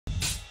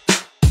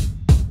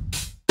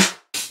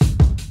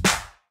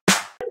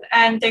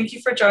and thank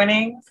you for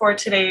joining for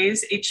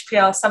today's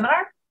HPL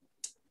seminar.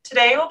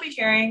 Today we'll be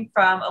hearing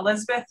from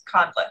Alizabeth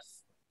Condliffe.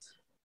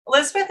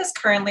 Elizabeth is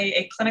currently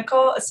a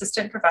clinical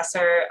assistant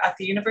professor at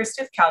the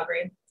University of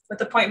Calgary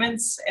with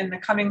appointments in the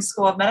Cummings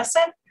School of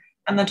Medicine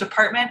and the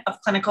Department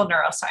of Clinical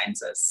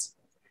Neurosciences.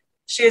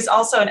 She is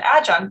also an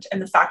adjunct in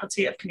the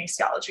Faculty of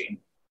Kinesiology.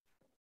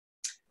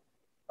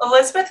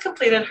 Elizabeth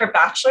completed her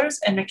bachelor's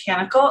in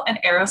mechanical and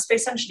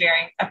aerospace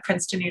engineering at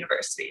Princeton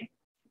University.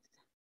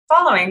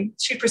 Following,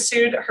 she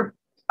pursued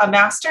a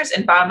master's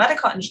in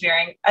biomedical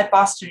engineering at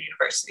Boston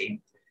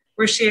University,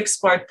 where she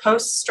explored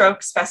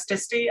post-stroke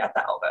spasticity at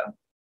the elbow.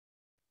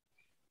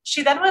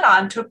 She then went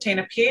on to obtain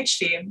a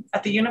PhD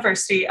at the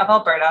University of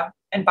Alberta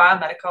in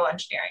biomedical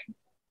engineering.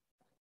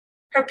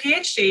 Her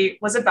PhD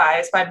was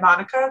advised by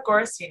Monica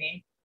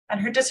Gorosini,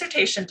 and her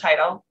dissertation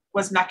title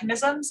was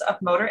Mechanisms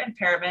of Motor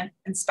Impairment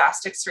in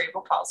Spastic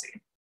Cerebral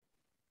Palsy.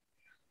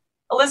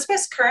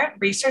 Elizabeth's current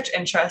research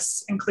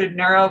interests include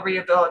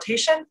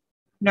neurorehabilitation,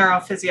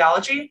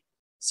 neurophysiology,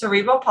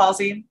 cerebral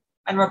palsy,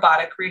 and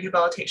robotic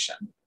rehabilitation.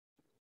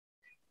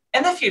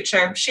 In the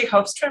future, she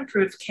hopes to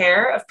improve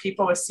care of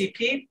people with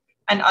CP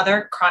and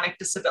other chronic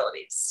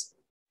disabilities.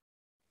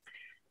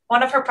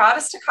 One of her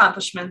proudest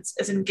accomplishments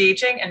is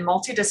engaging in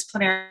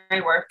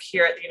multidisciplinary work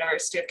here at the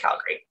University of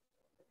Calgary.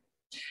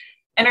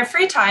 In her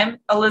free time,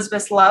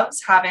 Elizabeth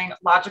loves having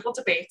logical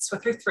debates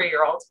with her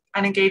 3-year-old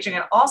and engaging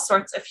in all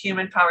sorts of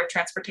human-powered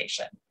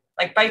transportation,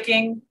 like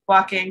biking,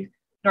 walking,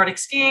 Nordic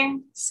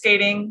skiing,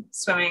 skating,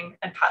 swimming,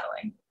 and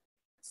paddling.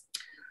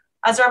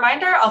 As a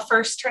reminder, I'll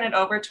first turn it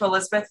over to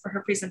Elizabeth for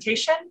her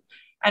presentation,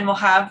 and we'll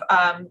have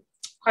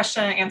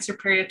question and answer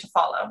period to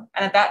follow.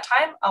 And at that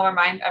time, I'll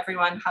remind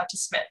everyone how to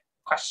submit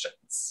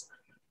questions.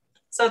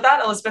 So with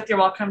that, Elizabeth, you're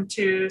welcome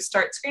to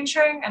start screen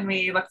sharing, and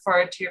we look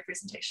forward to your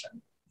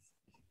presentation.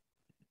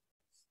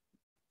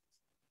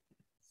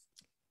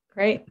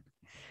 Great.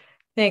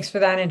 Thanks for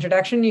that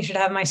introduction. You should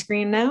have my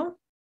screen now.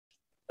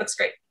 That's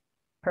great.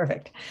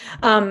 Perfect.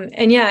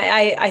 And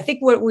yeah, I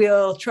think what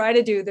we'll try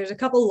to do, there's a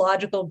couple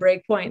logical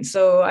breakpoints.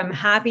 So I'm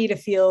happy to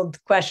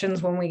field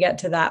questions when we get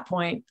to that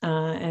point,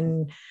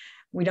 and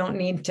we don't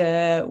need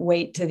to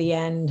wait to the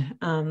end.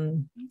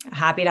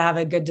 Happy to have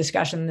a good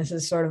discussion. This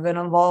is sort of an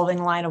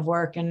evolving line of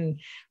work, and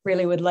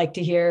really would like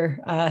to hear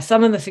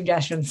some of the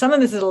suggestions. Some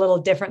of this is a little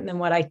different than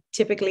what I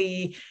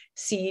typically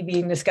see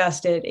being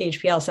discussed at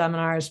HPL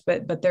seminars,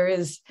 but there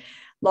is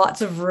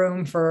lots of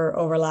room for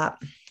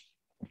overlap.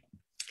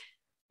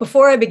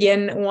 Before I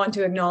begin, I want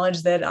to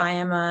acknowledge that I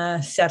am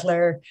a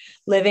settler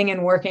living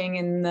and working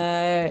in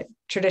the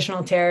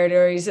traditional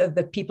territories of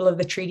the people of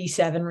the Treaty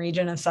 7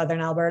 region of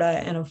Southern Alberta.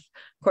 And of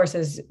course,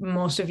 as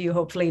most of you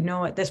hopefully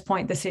know at this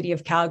point, the city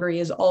of Calgary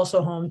is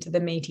also home to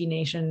the Métis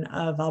Nation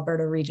of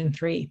Alberta Region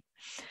 3.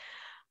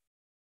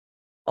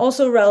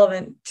 Also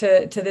relevant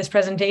to this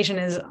presentation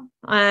is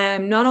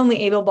I'm not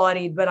only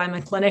able-bodied, but I'm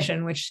a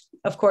clinician, which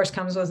of course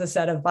comes with a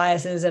set of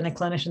biases and a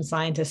clinician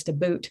scientist to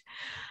boot.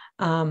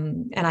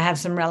 And I have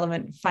some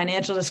relevant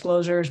financial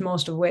disclosures,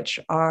 most of which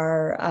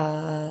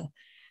are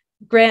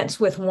grants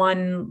with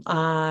one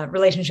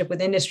relationship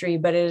with industry,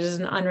 but it is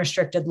an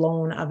unrestricted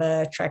loan of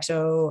a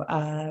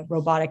Trexo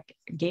robotic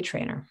gait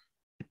trainer.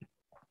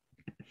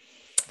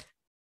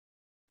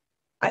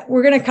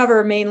 We're going to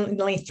cover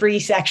mainly 3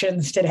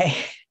 sections today.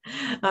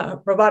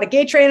 Robotic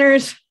gait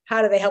trainers,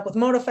 how do they help with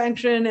motor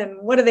function,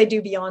 and what do they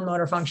do beyond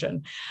motor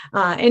function?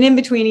 And in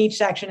between each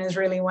section is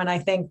really when I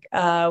think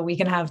we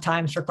can have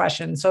times for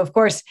questions. So of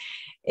course,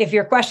 if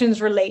your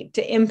questions relate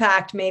to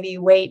impact, maybe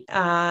wait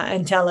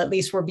until at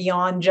least we're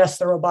beyond just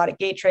the robotic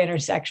gait trainer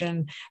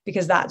section,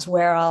 because that's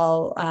where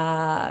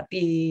I'll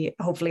be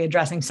hopefully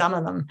addressing some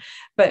of them.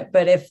 But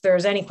if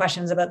there's any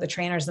questions about the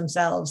trainers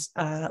themselves,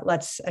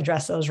 let's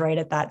address those right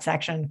at that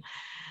section.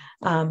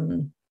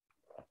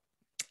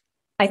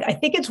 I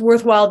think it's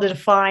worthwhile to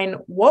define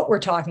what we're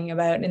talking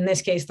about, in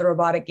this case, the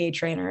robotic gait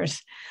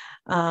trainers.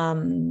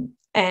 And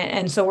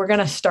so we're going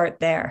to start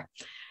there.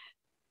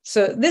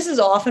 So this is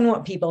often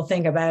what people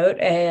think about,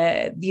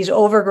 these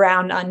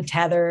overground,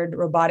 untethered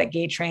robotic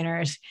gait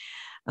trainers.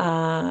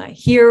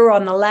 Here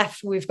on the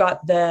left, we've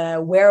got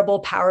the wearable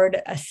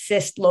powered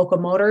assist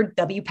locomotor,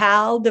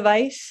 WPAL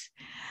device.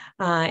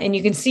 And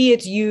you can see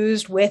it's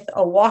used with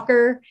a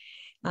walker.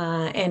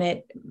 And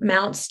it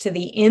mounts to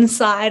the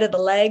inside of the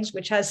legs,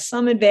 which has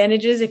some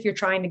advantages if you're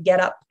trying to get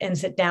up and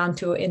sit down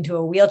into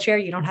a wheelchair.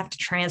 You don't have to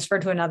transfer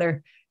to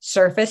another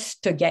surface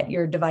to get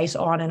your device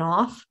on and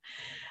off.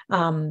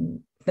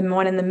 The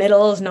one in the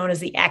middle is known as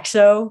the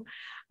EXO,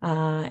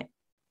 and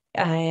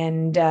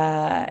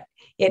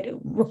it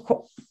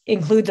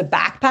includes a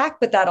backpack,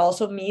 but that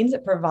also means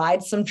it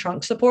provides some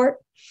trunk support.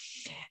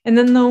 And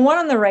then the one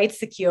on the right is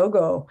the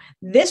Kyogo.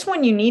 This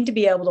one, you need to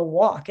be able to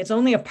walk. It's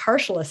only a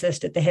partial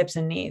assist at the hips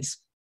and knees.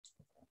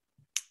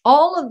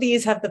 All of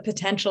these have the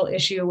potential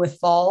issue with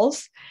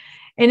falls.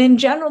 And in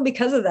general,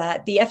 because of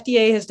that, the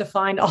FDA has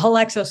defined all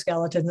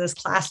exoskeletons as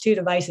class 2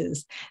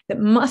 devices that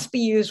must be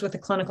used with a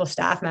clinical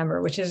staff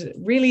member, which has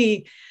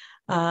really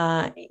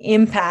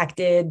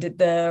impacted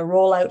the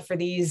rollout for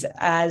these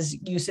as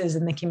uses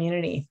in the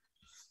community.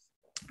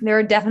 There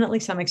are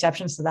definitely some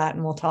exceptions to that,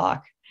 and we'll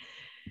talk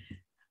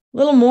a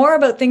little more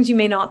about things you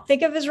may not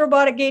think of as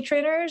robotic gait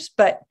trainers.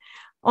 But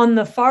on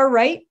the far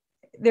right,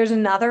 there's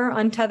another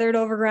untethered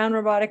overground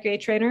robotic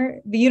gait trainer.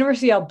 The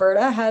University of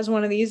Alberta has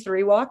one of these, the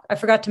Rewalk. I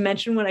forgot to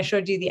mention when I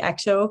showed you the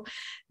EXO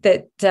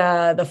that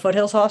the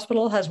Foothills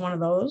Hospital has one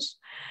of those.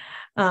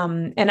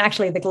 And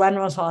actually the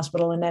Glenrose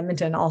Hospital in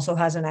Edmonton also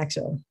has an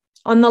EXO.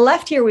 On the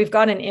left here, we've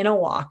got an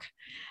InnoWalk.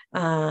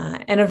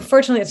 And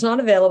unfortunately, it's not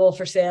available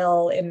for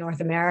sale in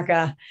North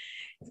America.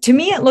 To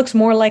me, it looks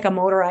more like a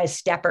motorized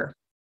stepper.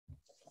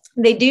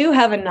 They do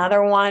have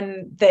another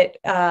one that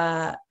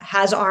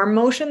has arm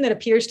motion that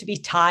appears to be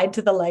tied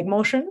to the leg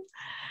motion.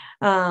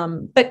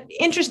 But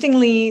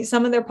interestingly,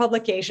 some of their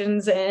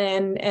publications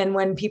and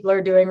when people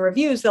are doing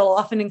reviews, they'll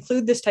often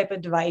include this type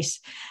of device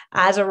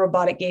as a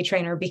robotic gait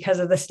trainer because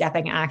of the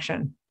stepping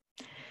action.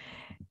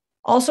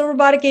 Also,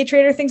 robotic gait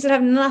trainer, things that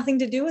have nothing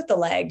to do with the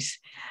legs.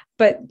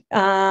 But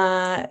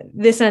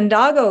this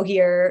Endago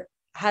here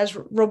has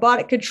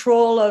robotic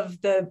control of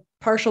the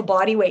partial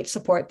body weight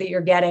support that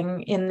you're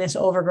getting in this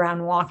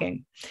overground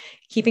walking,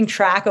 keeping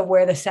track of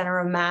where the center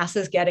of mass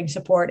is getting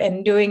support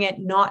and doing it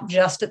not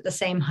just at the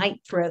same height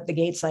throughout the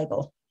gait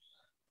cycle.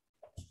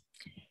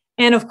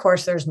 And of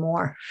course, there's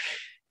more.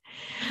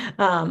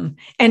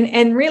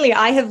 And really,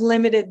 I have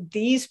limited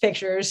these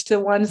pictures to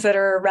ones that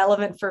are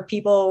relevant for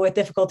people with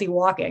difficulty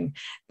walking.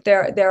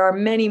 There are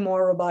many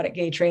more robotic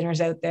gait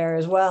trainers out there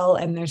as well,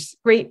 and there's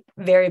great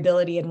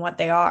variability in what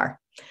they are.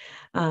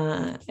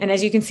 And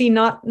as you can see,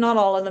 not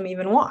all of them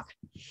even walk.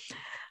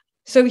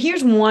 So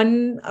here's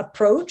one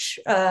approach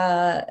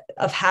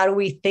of how do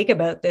we think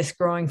about this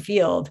growing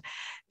field.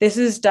 This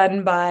is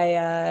done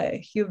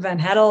by Hugh van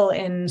Heddel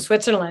in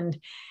Switzerland.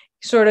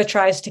 Sort of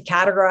tries to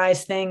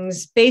categorize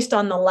things based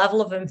on the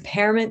level of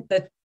impairment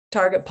the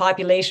target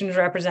population is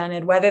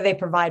represented, whether they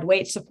provide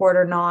weight support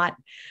or not,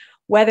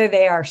 whether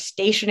they are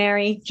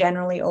stationary,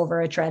 generally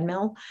over a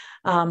treadmill,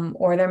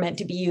 or they're meant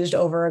to be used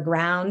over a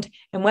ground,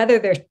 and whether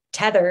they're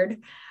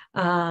tethered,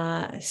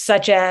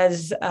 such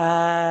as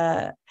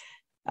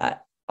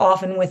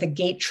often with a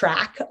gait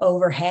track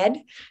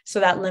overhead.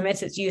 So that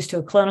limits its use to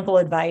a clinical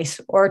advice,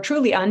 or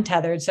truly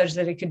untethered, such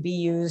that it could be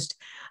used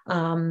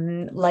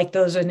like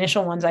those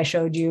initial ones I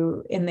showed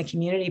you in the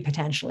community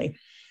potentially.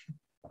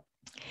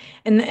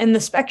 And the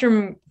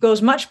spectrum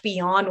goes much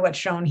beyond what's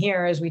shown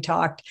here as we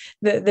talked.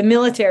 The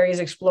military is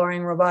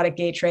exploring robotic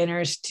gait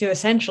trainers to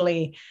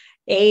essentially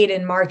aid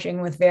in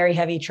marching with very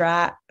heavy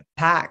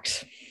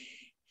packs.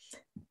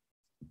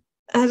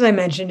 As I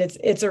mentioned,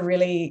 it's a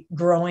really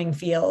growing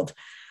field.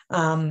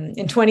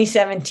 In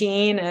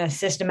 2017, a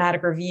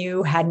systematic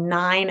review had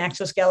 9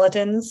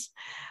 exoskeletons.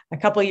 A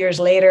couple of years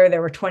later,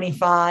 there were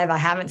 25. I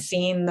haven't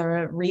seen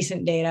the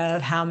recent data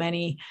of how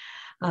many.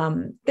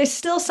 They're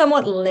still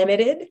somewhat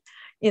limited.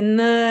 In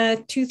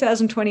the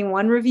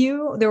 2021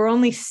 review, there were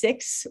only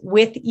 6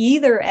 with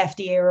either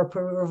FDA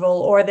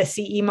approval or the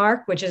CE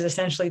mark, which is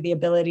essentially the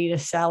ability to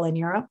sell in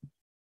Europe.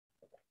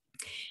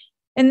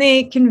 And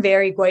they can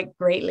vary quite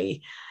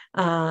greatly.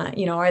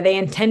 Are they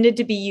intended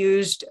to be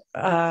used?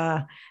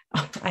 I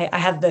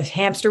have the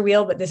hamster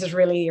wheel, but this is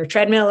really your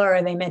treadmill. Or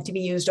are they meant to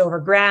be used over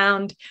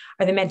ground?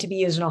 Are they meant to be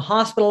used in a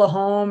hospital, a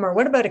home? Or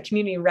what about a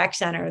community rec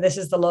center? This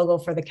is the logo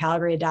for the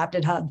Calgary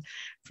Adapted Hub,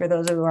 for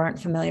those who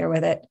aren't familiar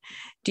with it.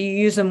 Do you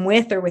use them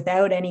with or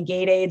without any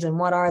gait aids? And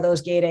what are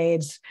those gait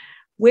aids?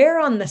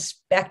 Where on the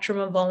spectrum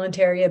of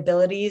voluntary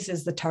abilities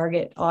is the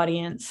target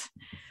audience?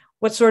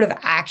 What sort of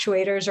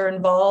actuators are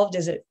involved?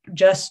 Is it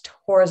just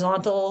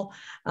horizontal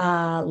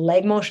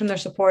leg motion they're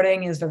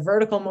supporting? Is there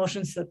vertical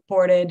motion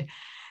supported?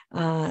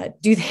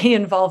 Do they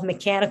involve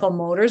mechanical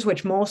motors,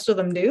 which most of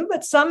them do,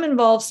 but some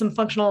involve some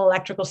functional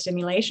electrical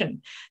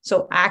stimulation.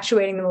 So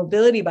actuating the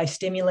mobility by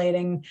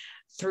stimulating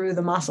through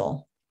the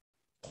muscle.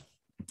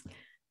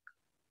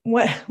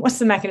 What's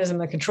the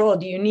mechanism of control?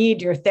 Do you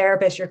need your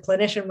therapist, your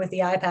clinician with the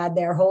iPad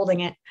there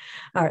holding it,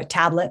 or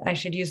tablet, I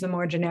should use the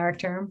more generic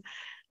term.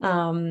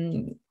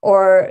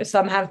 Or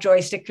some have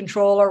joystick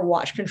control or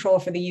watch control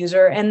for the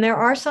user. And there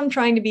are some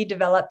trying to be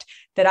developed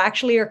that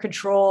actually are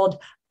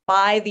controlled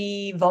by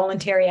the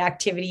voluntary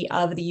activity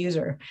of the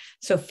user.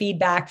 So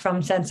feedback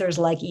from sensors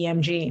like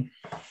EMG.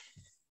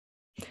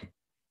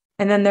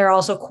 And then they're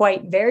also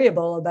quite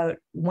variable about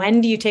when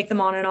do you take them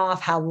on and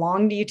off, how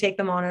long do you take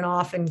them on and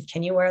off, and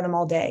can you wear them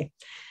all day?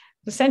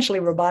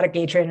 Essentially, robotic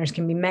gait trainers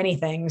can be many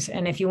things.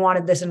 And if you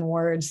wanted this in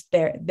words,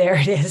 there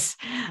it is.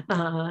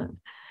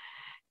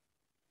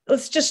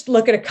 Let's just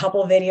look at a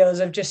couple of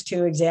videos of just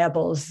 2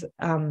 examples.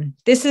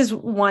 This is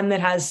one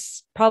that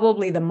has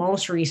probably the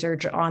most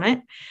research on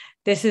it.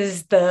 This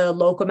is the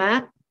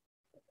Locomat.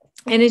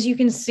 And as you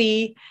can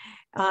see,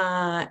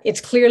 it's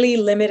clearly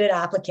limited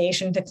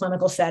application to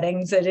clinical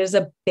settings. It is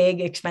a big,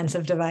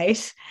 expensive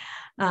device,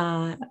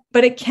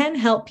 but it can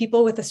help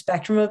people with a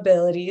spectrum of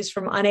abilities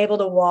from unable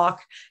to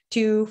walk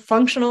to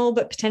functional,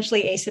 but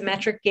potentially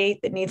asymmetric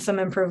gait that needs some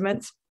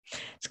improvements.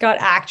 It's got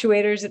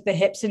actuators at the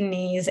hips and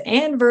knees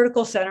and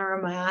vertical center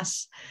of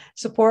mass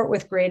support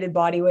with graded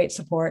body weight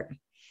support.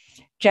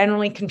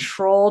 generally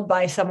controlled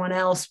by someone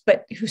else,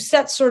 but who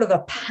sets sort of a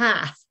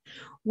path.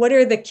 What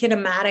are the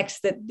kinematics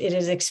that it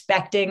is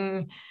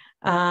expecting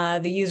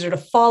the user to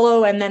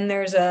follow? And then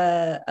there's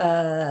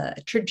a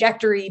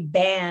trajectory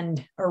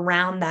band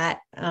around that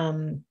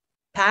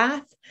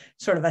path,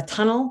 sort of a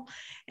tunnel,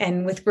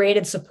 and with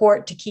graded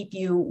support to keep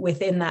you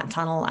within that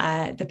tunnel,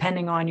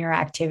 depending on your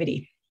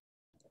activity.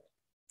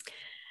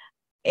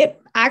 It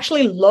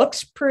actually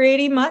looks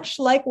pretty much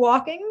like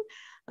walking.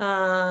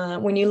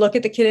 When you look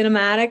at the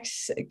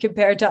kinematics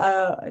compared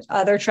to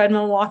other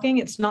treadmill walking,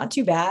 it's not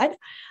too bad.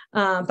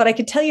 But I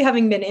could tell you,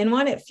 having been in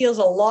one, it feels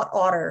a lot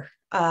odder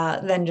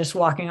than just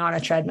walking on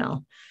a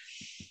treadmill.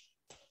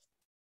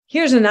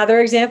 Here's another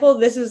example.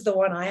 This is the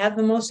one I have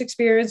the most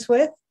experience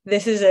with.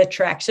 This is a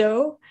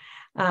Trexo.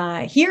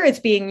 Here it's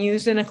being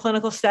used in a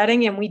clinical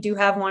setting, and we do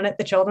have one at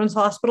the Children's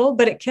Hospital,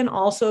 but it can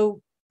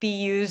also be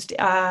used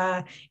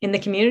in the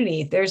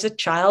community. There's a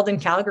child in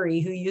Calgary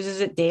who uses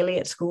it daily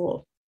at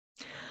school.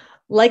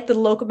 Like the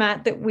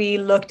Locomat that we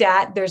looked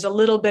at, there's a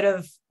little bit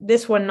of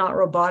this one, not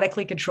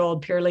robotically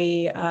controlled,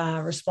 purely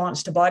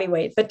response to body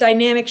weight, but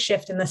dynamic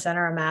shift in the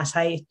center of mass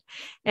height.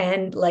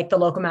 And like the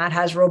Locomat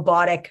has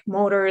robotic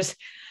motors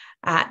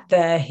at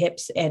the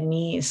hips and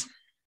knees.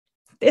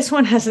 This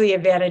one has the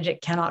advantage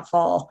it cannot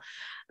fall,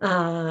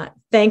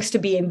 thanks to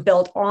being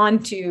built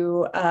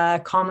onto a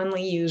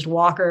commonly used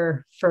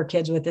walker for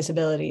kids with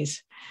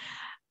disabilities.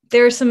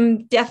 There are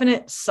some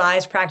definite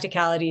size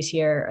practicalities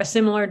here. A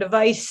similar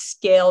device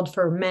scaled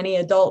for many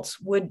adults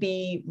would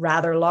be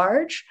rather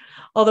large,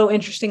 although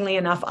interestingly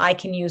enough, I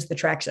can use the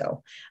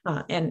Trexo,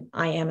 and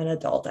I am an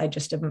adult. I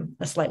just am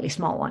a slightly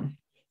small one.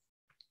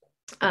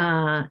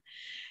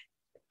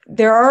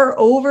 There are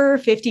over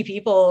 50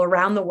 people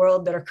around the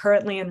world that are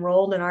currently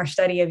enrolled in our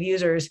study of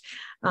users.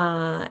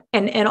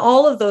 And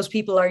all of those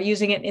people are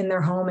using it in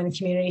their home and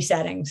community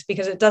settings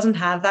because it doesn't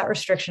have that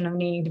restriction of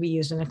needing to be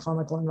used in a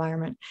clinical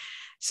environment.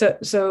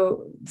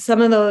 So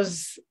some of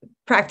those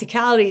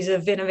practicalities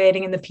of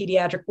innovating in the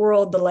pediatric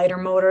world, the lighter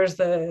motors,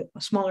 the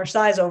smaller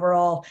size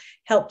overall,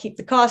 help keep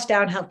the cost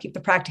down, help keep the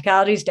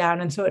practicalities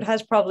down. And so it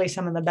has probably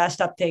some of the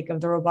best uptake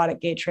of the robotic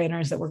gait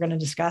trainers that we're going to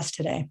discuss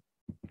today.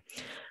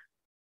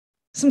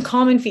 Some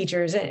common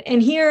features.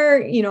 And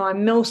here,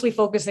 I'm mostly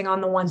focusing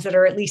on the ones that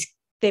are at least,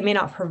 they may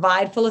not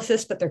provide full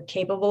assist, but they're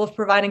capable of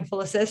providing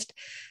full assist.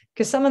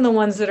 Because some of the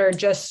ones that are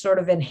just sort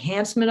of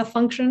enhancement of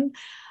function,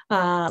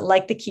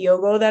 like the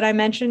Kyogo that I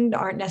mentioned,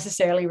 aren't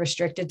necessarily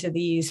restricted to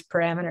these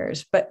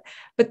parameters. But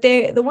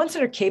the ones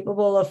that are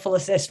capable of full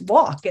assist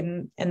walk,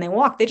 and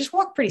they just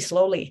walk pretty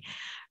slowly.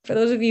 For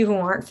those of you who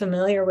aren't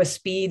familiar with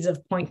speeds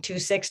of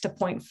 0.26 to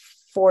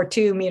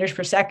 0.42 meters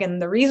per second,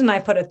 the reason I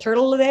put a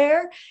turtle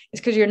there is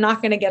because you're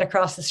not going to get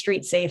across the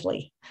street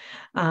safely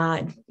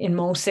in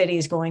most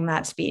cities going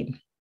that speed.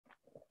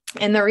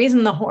 And the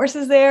reason the horse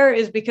is there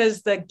is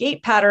because the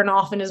gait pattern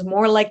often is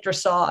more like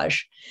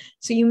dressage.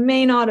 So you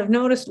may not have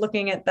noticed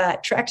looking at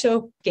that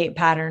Trexo gait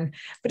pattern,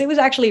 but it was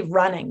actually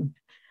running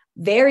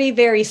very,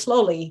 very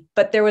slowly,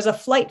 but there was a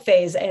flight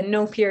phase and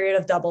no period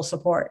of double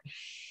support.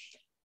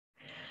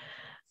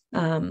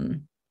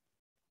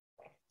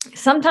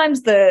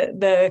 Sometimes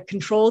the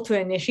control to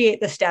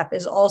initiate the step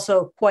is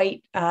also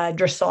quite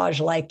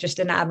dressage-like, just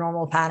an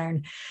abnormal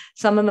pattern.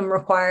 Some of them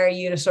require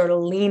you to sort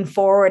of lean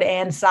forward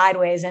and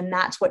sideways, and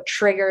that's what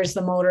triggers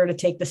the motor to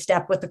take the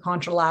step with the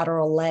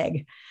contralateral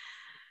leg.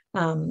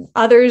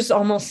 Others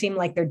almost seem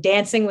like they're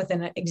dancing with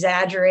an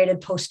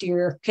exaggerated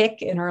posterior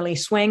kick in early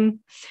swing.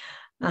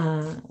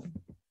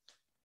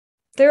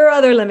 There are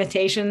other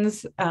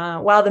limitations.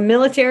 While the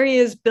military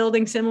is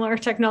building similar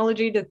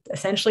technology to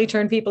essentially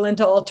turn people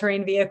into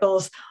all-terrain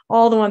vehicles,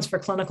 all the ones for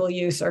clinical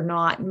use are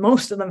not.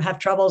 Most of them have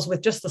troubles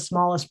with just the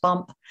smallest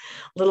bump,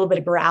 a little bit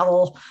of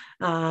gravel,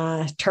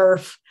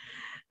 turf,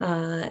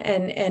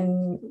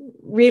 and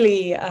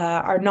really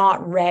are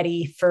not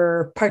ready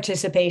for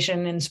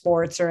participation in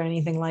sports or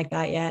anything like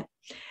that yet.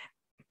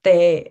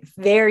 They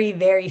very,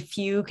 very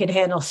few can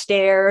handle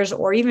stairs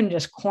or even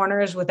just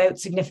corners without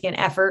significant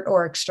effort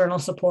or external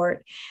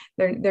support.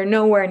 They're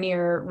nowhere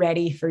near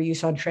ready for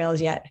use on trails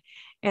yet.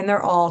 And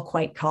they're all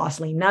quite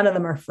costly. None of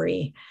them are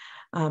free.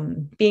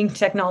 Being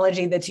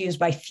technology that's used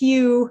by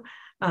few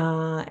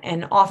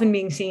and often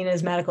being seen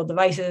as medical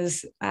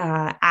devices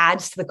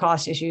adds to the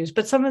cost issues.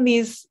 But some of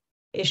these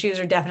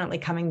issues are definitely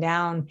coming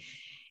down.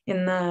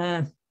 In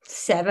the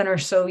 7 or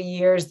so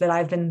years that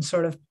I've been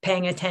sort of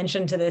paying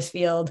attention to this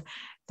field,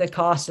 the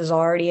cost is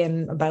already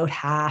in about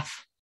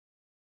half.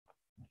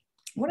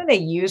 What are they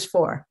used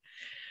for?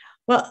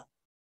 Well,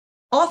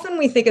 often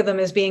we think of them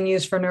as being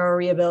used for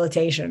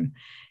neurorehabilitation,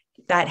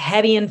 that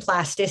Hebbian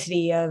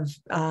plasticity of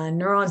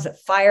neurons that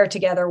fire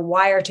together,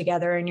 wire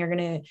together, and you're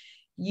going to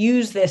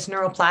use this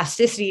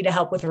neuroplasticity to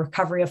help with the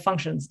recovery of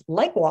functions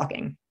like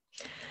walking.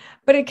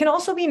 But it can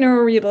also be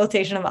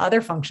neurorehabilitation of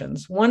other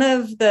functions. One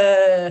of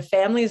the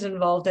families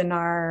involved in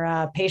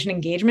our patient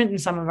engagement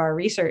and some of our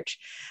research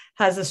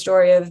has a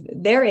story of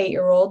their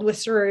 8-year-old with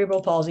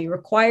cerebral palsy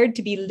required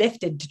to be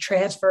lifted to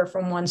transfer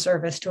from one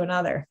surface to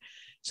another.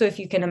 So if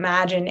you can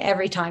imagine,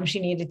 every time she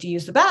needed to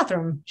use the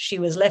bathroom, she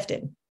was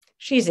lifted.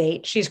 She's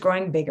 8, she's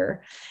growing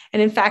bigger.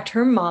 And in fact,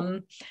 her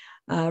mom,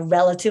 a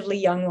relatively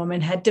young woman,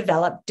 had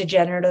developed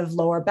degenerative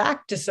lower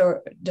back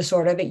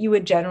disorder that you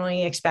would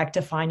generally expect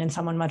to find in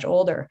someone much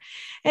older.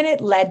 And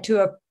it led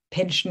to a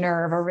pinched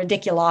nerve or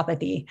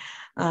radiculopathy.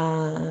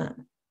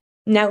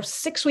 Now,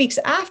 6 weeks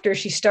after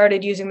she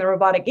started using the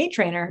robotic gait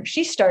trainer,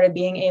 she started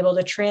being able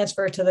to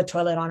transfer to the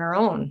toilet on her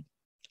own.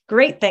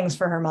 Great things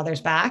for her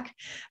mother's back.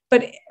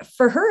 But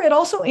for her, it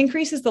also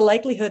increases the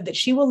likelihood that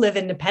she will live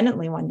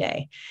independently one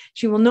day.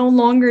 She will no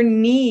longer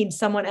need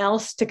someone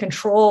else to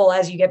control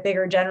as you get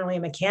bigger, generally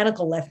a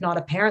mechanical lift, not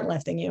a parent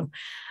lifting you.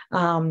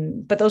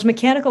 But those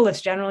mechanical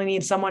lifts generally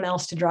need someone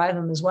else to drive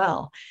them as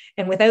well.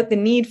 And without the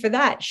need for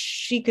that,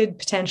 she could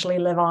potentially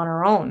live on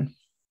her own.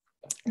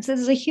 So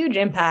there's a huge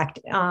impact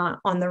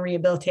on the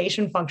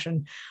rehabilitation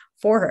function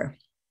for her.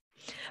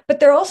 But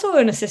they're also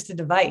an assisted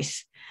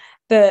device.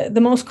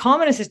 The most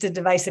common assisted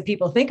device that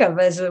people think of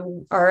as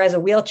a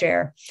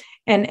wheelchair.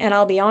 And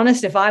I'll be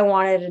honest, if I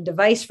wanted a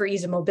device for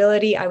ease of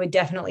mobility, I would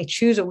definitely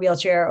choose a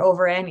wheelchair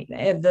over any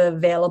of the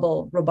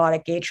available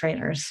robotic gait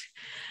trainers.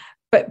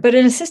 But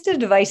an assistive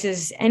device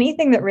is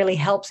anything that really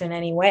helps in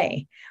any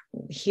way.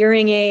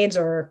 Hearing aids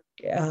or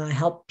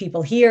help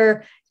people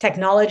hear.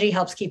 Technology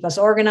helps keep us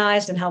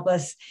organized and help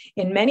us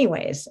in many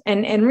ways.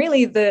 And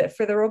really,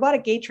 for the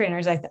robotic gait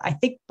trainers, I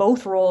think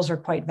both roles are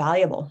quite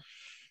valuable.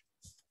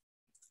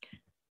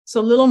 So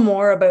a little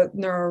more about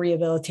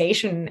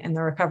neurorehabilitation and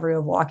the recovery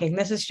of walking.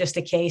 This is just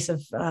a case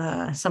of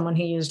someone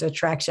who used a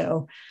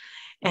Trexo.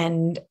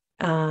 And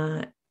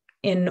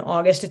in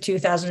August of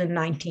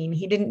 2019,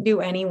 he didn't do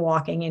any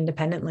walking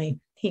independently.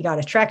 He got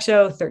a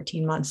Trexo.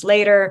 13 months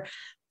later,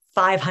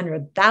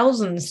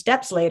 500,000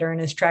 steps later in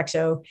his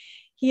Trexo,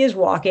 he is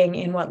walking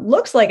in what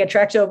looks like a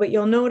Trexo, but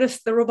you'll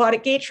notice the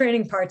robotic gait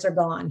training parts are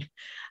gone.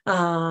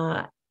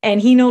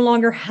 And he no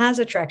longer has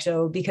a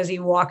Trexo because he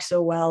walks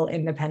so well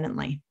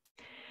independently.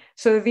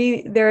 So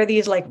there are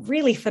these like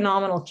really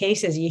phenomenal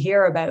cases you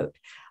hear about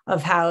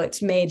of how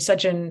it's made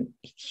such a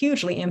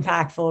hugely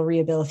impactful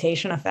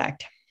rehabilitation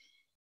effect.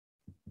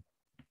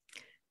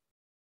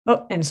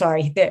 Oh, and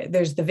sorry,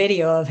 there's the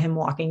video of him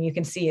walking. You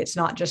can see it's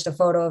not just a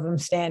photo of him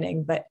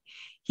standing, but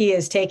he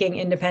is taking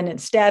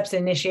independent steps,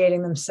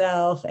 initiating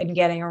himself and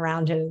getting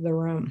around to the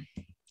room.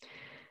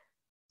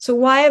 So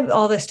why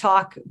all this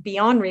talk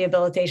beyond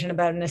rehabilitation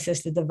about an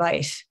assisted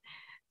device?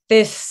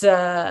 This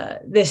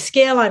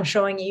scale I'm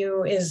showing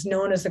you is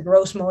known as the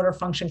Gross Motor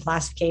Function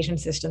Classification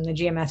System, the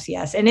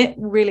GMFCS, and it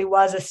really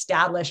was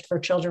established for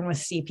children with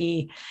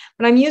CP.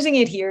 But I'm using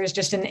it here as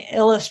just an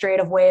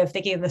illustrative way of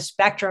thinking of the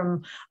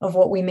spectrum of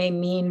what we may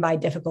mean by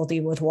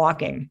difficulty with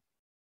walking.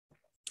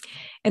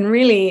 And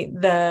really,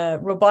 the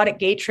robotic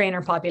gait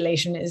trainer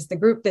population is the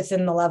group that's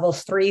in the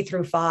levels 3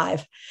 through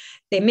 5.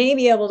 They may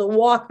be able to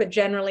walk, but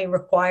generally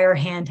require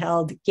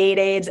handheld gait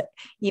aids,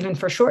 even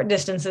for short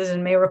distances,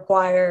 and may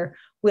require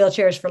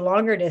wheelchairs for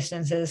longer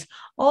distances,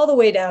 all the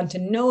way down to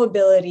no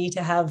ability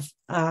to have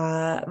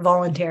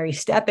voluntary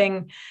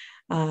stepping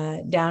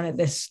down at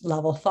this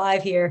level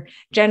 5 here.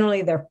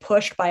 Generally, they're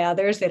pushed by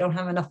others. They don't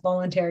have enough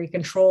voluntary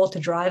control to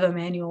drive a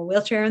manual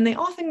wheelchair, and they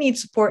often need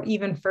support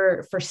even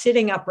for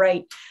sitting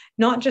upright,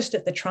 not just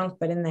at the trunk,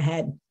 but in the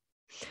head.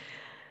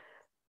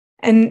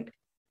 And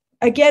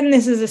again,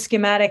 this is a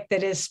schematic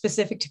that is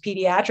specific to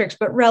pediatrics,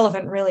 but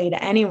relevant really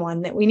to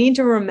anyone, that we need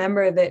to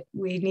remember that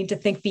we need to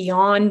think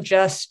beyond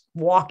just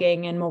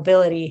walking and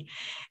mobility.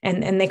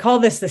 And they call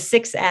this the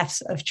 6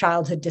 F's of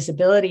childhood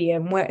disability,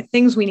 and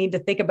things we need to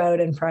think about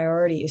and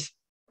priorities.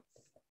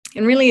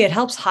 And really, it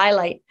helps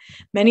highlight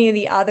many of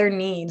the other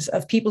needs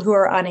of people who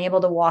are unable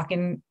to walk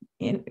in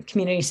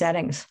community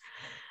settings.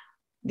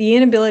 The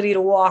inability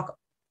to walk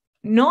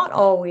not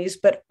always,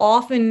 but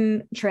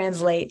often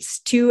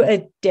translates to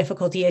a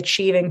difficulty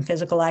achieving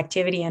physical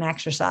activity and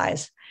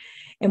exercise.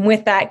 And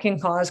with that can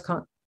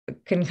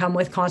come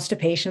with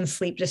constipation,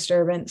 sleep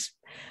disturbance.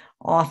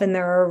 Often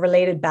there are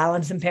related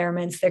balance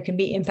impairments. There can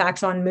be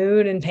impacts on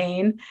mood and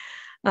pain,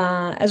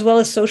 as well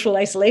as social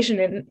isolation.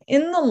 And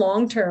in the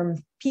long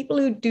term, people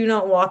who do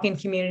not walk in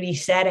community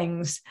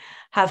settings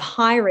have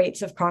high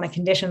rates of chronic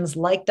conditions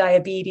like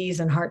diabetes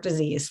and heart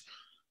disease.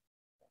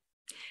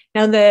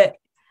 Now, the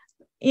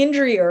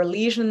injury or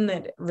lesion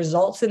that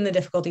results in the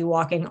difficulty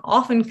walking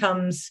often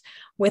comes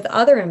with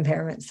other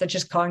impairments, such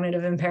as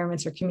cognitive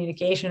impairments or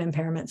communication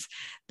impairments,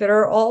 that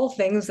are all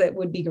things that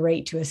would be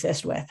great to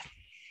assist with.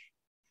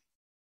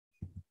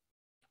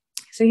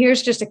 So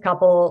here's just a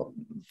couple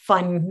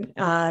fun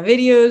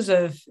videos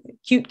of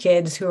cute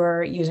kids who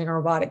are using a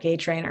robotic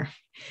gait trainer.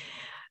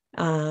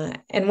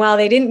 And while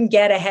they didn't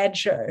get a head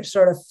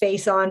sort of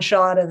face-on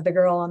shot of the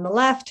girl on the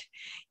left,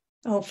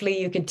 hopefully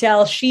you could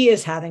tell she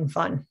is having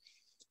fun.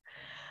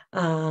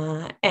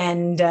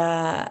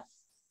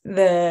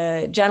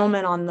 The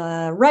gentleman on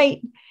the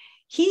right,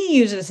 he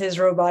uses his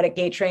robotic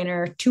gait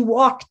trainer to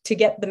walk to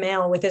get the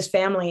mail with his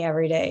family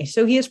every day.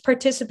 So he is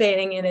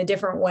participating in a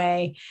different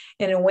way,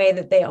 in a way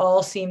that they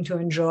all seem to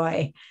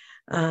enjoy,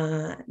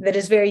 that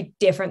is very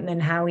different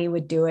than how he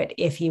would do it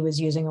if he was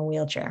using a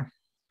wheelchair.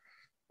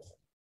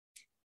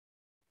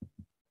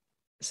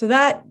 So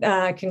that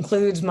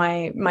concludes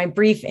my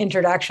brief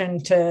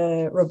introduction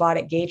to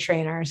robotic gait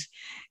trainers.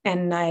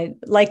 And I'd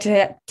like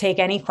to take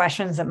any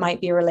questions that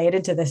might be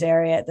related to this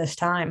area at this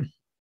time.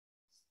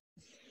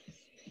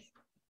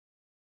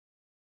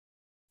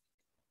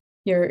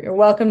 You're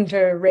welcome to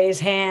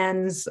raise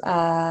hands,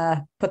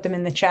 put them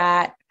in the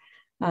chat.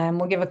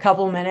 We'll give a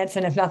couple minutes,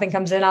 and if nothing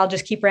comes in, I'll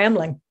just keep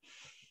rambling.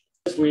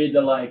 It's weird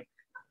to like.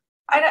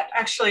 I'm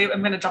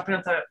going to jump in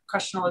with a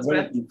question,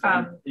 Elizabeth.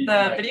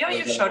 The video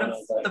you showed of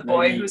the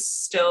boy who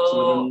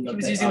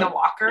was using the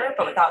walker,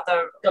 but without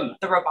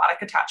the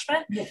robotic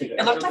attachment,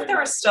 it looked like there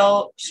were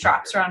still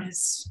straps around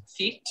his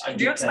feet. Could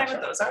you explain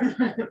what those are?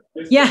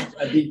 Yeah.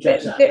 I did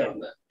catch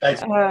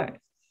that.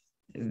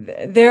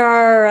 There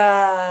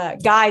are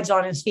guides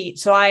on his feet.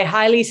 So I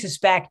highly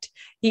suspect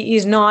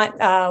he's not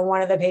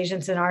one of the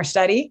patients in our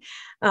study.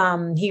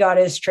 He got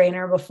his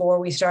trainer before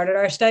we started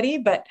our study,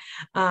 but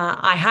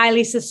I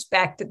highly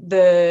suspect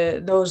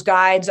those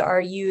guides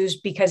are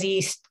used because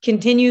he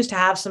continues to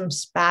have some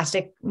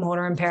spastic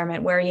motor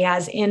impairment where he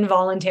has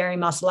involuntary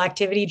muscle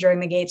activity during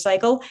the gait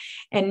cycle.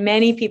 And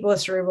many people with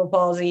cerebral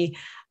palsy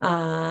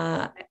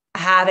have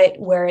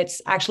it where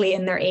it's actually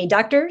in their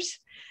adductors.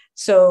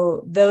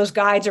 So those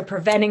guides are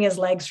preventing his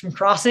legs from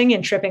crossing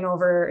and tripping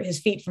over his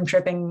feet from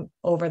tripping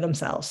over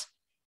themselves.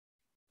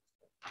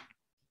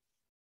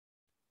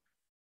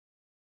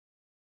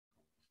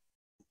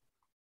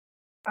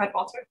 Go ahead,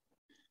 Walter.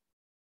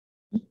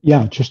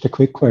 Yeah, just a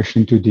quick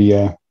question to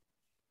the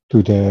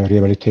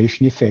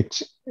rehabilitation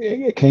effects.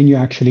 Can you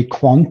actually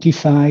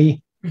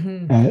quantify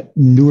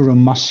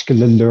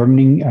neuromuscular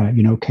learning?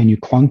 Can you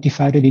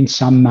quantify it in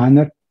some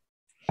manner?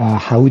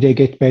 How they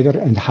get better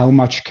and how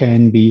much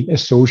can be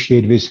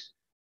associated with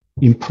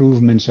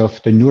improvements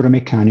of the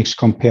neuromechanics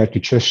compared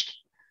to just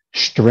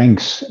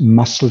strengths,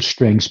 muscle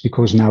strengths,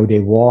 because now they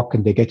walk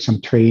and they get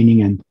some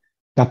training and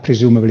that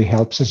presumably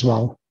helps as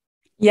well.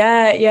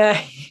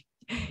 Yeah.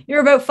 You're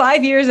about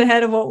 5 years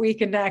ahead of what we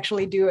can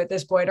actually do at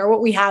this point, or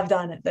what we have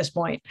done at this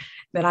point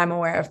that I'm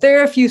aware of.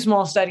 There are a few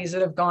small studies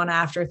that have gone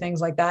after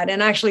things like that.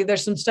 And actually,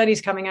 there's some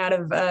studies coming out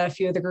of a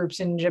few of the groups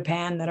in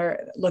Japan that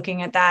are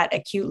looking at that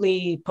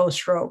acutely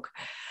post-stroke.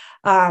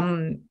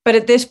 But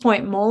at this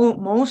point,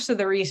 most of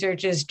the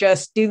research is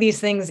just, do these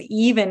things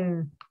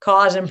even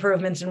cause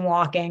improvements in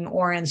walking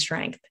or in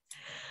strength?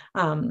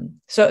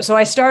 So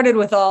I started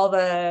with all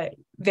the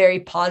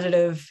very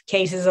positive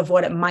cases of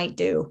what it might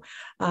do.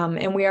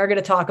 And we are going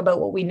to talk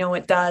about what we know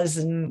it does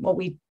and what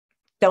we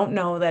don't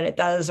know that it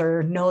does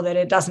or know that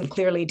it doesn't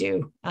clearly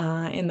do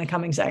in the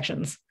coming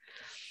sections.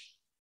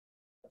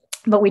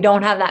 But we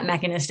don't have that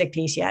mechanistic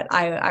piece yet.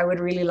 I would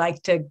really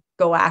like to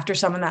go after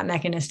some of that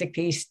mechanistic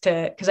piece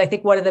because I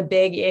think one of the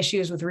big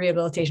issues with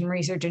rehabilitation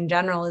research in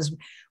general is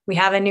we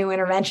have a new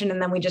intervention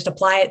and then we just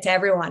apply it to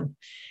everyone.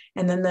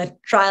 And then the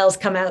trials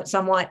come out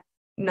somewhat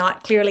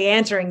not clearly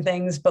answering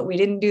things, but we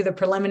didn't do the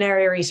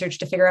preliminary research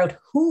to figure out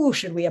who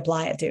should we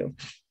apply it to.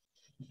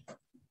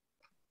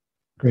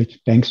 Great,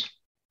 thanks.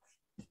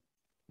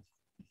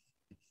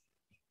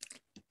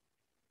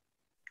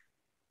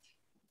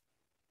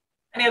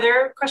 Any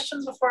other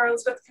questions before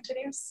Elizabeth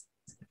continues?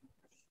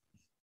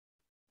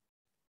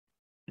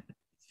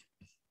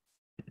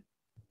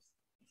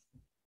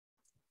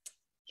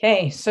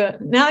 Okay, so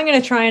now I'm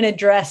going to try and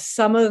address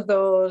some of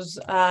those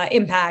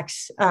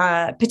impacts,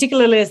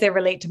 particularly as they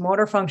relate to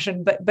motor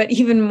function, but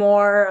even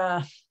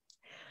more,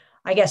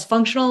 I guess,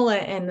 functional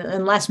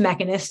and less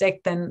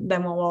mechanistic than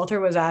what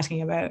Walter was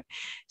asking about,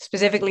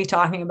 specifically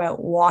talking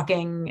about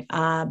walking,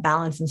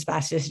 balance, and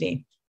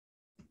spasticity.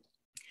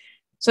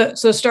 So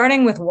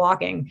starting with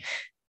walking,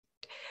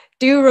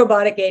 do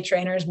robotic gait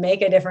trainers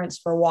make a difference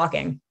for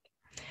walking?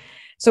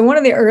 So one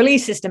of the early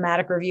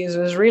systematic reviews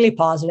was really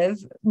positive,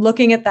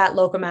 looking at that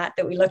Locomat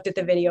that we looked at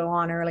the video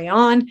on early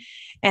on,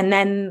 and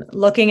then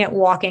looking at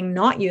walking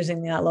not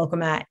using that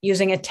Locomat,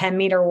 using a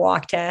 10-meter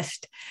walk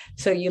test.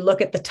 So you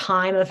look at the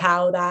time of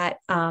how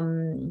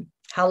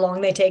long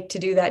they take to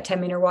do that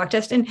 10-meter walk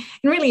test. And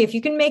really, if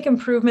you can make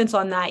improvements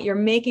on that, you're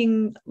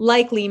making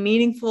likely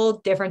meaningful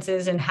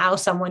differences in how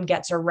someone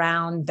gets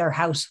around their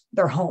house,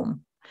 their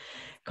home,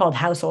 called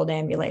household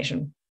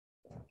ambulation.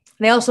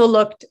 They also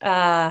looked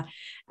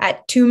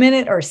at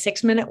 2-minute or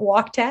 6-minute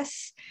walk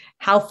tests,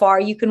 how far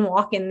you can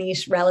walk in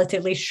these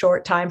relatively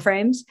short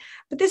timeframes.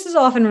 But this is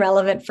often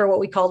relevant for what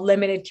we call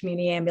limited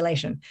community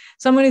ambulation.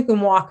 Someone who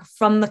can walk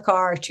from the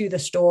car to the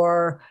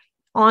store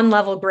on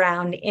level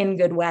ground in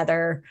good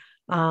weather,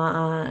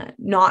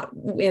 not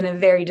in a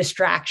very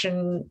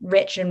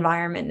distraction-rich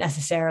environment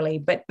necessarily,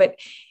 but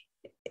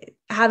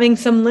having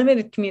some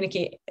limited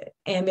community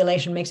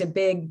ambulation makes a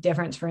big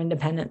difference for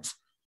independence.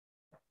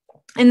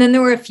 And then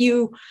there were a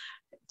few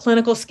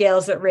clinical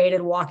scales that rated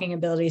walking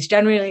abilities.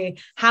 Generally,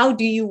 how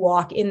do you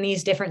walk in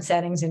these different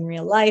settings in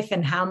real life,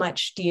 and how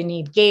much do you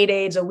need gait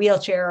aids, a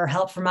wheelchair, or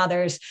help from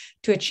others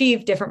to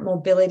achieve different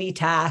mobility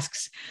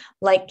tasks,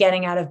 like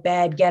getting out of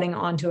bed, getting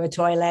onto a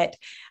toilet,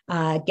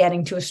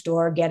 getting to a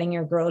store, getting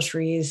your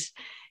groceries,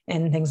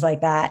 and things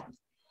like that.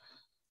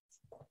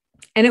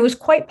 And it was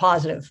quite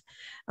positive.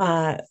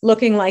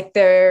 looking like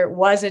there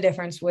was a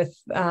difference with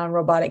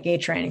robotic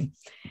gait training.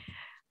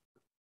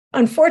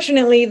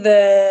 Unfortunately,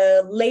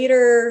 the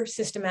later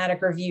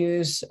systematic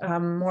reviews,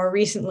 more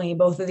recently,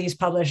 both of these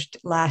published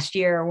last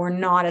year, were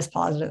not as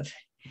positive.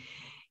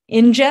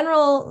 In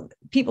general,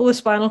 people with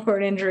spinal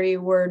cord injury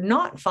were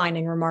not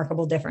finding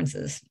remarkable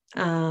differences.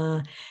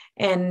 And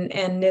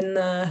in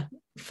the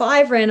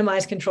 5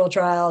 randomized controlled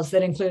trials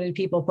that included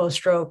people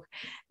post-stroke,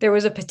 there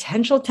was a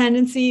potential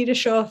tendency to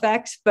show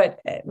effects, but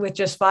with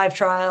just 5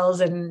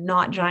 trials and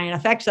not giant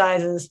effect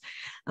sizes,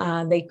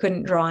 they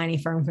couldn't draw any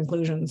firm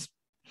conclusions.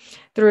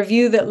 The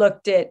review that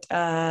looked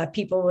at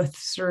people with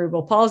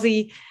cerebral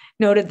palsy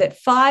noted that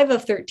 5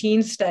 of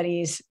 13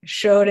 studies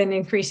showed an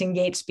increase in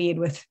gait speed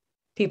with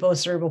people with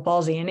cerebral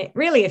palsy. And it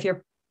really, if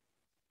you're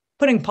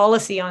putting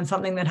policy on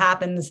something that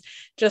happens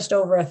just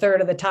over a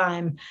third of the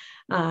time,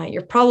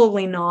 you're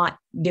probably not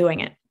doing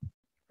it.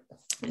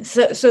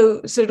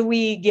 So do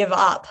we give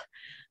up?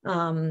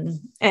 And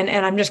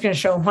I'm just going to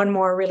show one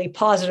more really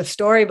positive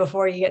story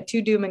before you get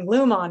too doom and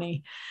gloom on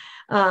me.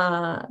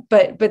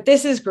 But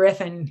this is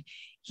Griffin.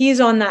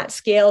 He's on that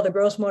scale, the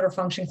gross motor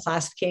function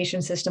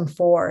classification system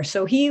 4.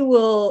 So he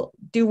will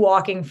do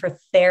walking for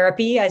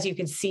therapy, as you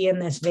can see in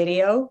this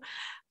video,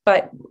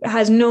 but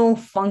has no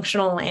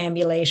functional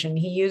ambulation.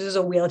 He uses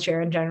a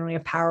wheelchair, and generally a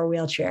power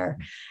wheelchair.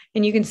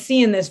 And you can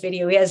see in this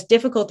video, he has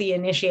difficulty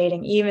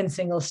initiating even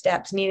single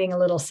steps, needing a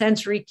little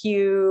sensory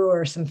cue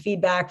or some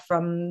feedback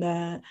from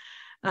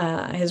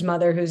his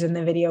mother who's in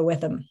the video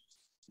with him.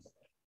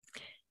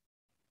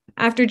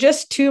 After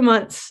just 2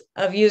 months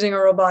of using a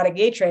robotic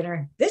gait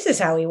trainer, this is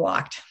how he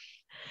walked.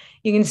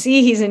 You can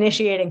see he's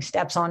initiating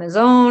steps on his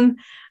own.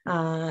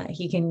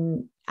 He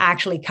can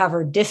actually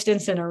cover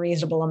distance in a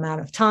reasonable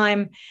amount of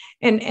time.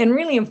 And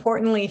really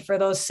importantly, for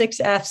those 6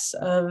 Fs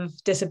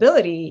of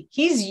disability,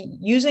 he's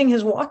using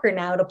his walker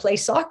now to play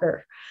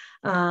soccer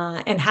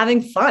and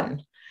having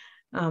fun.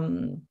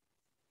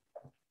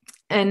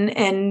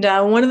 And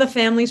one of the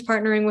families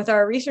partnering with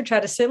our research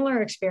had a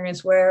similar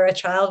experience where a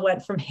child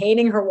went from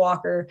hating her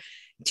walker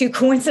to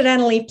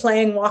coincidentally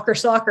playing walker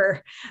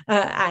soccer,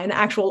 an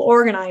actual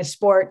organized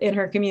sport in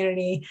her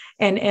community,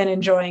 and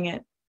enjoying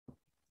it.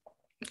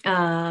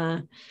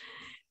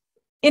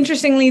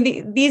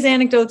 Interestingly, these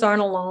anecdotes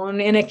aren't alone.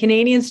 In a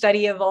Canadian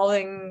study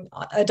involving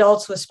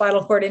adults with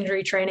spinal cord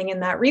injury training in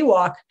that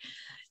rewalk,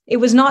 it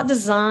was not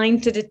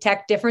designed to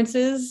detect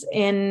differences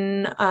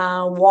in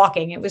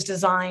walking. It was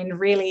designed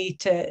really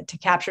to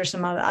capture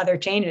some other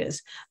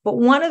changes. But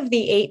one of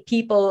the 8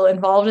 people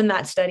involved in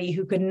that study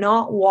who could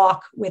not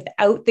walk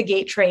without the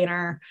gait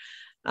trainer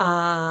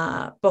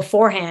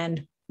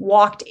beforehand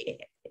walked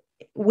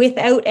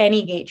without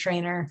any gait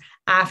trainer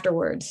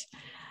afterwards.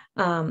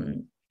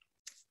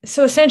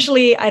 So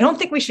essentially, I don't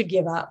think we should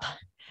give up,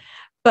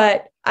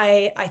 but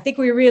I think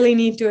we really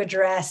need to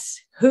address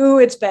who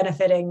it's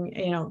benefiting.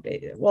 You know,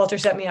 Walter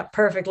set me up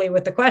perfectly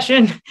with the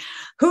question,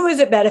 who is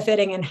it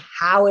benefiting and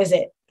how is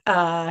it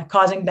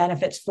causing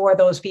benefits for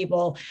those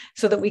people,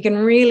 so that we can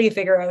really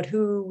figure out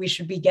who we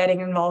should be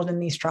getting involved in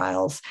these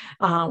trials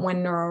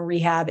when neuro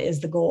rehab is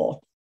the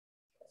goal.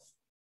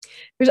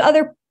 There's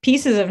other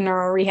pieces of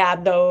neuro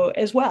rehab though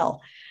as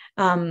well.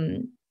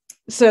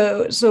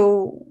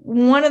 So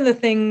one of the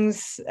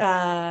things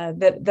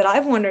that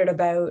I've wondered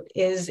about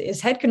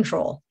is head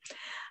control.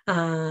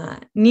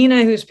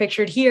 Nina, who's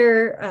pictured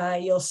here,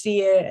 you'll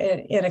see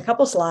it in a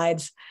couple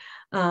slides.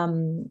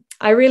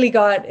 I really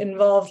got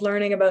involved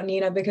learning about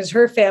Nina because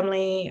her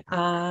family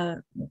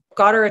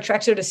got her a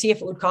Trexo to see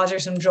if it would cause her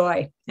some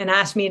joy, and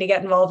asked me to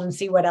get involved and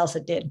see what else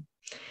it did.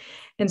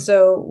 And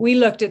so we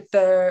looked at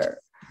the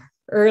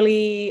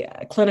early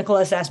clinical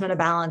assessment of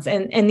balance.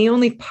 And the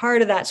only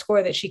part of that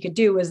score that she could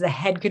do was the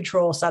head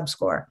control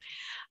subscore.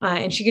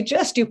 And she could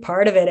just do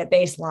part of it at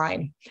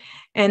baseline.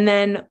 And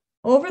then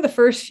over the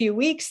first few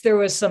weeks, there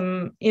was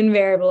some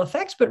invariable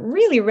effects, but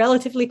really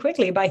relatively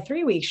quickly, by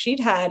 3 weeks,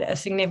 she'd had a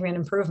significant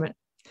improvement.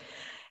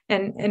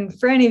 And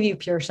for any of you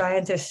pure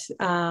scientists,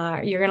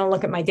 you're going to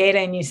look at my data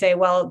and you say,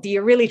 well, do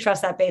you really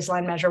trust that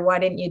baseline measure? Why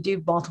didn't you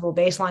do multiple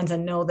baselines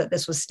and know that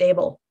this was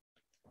stable?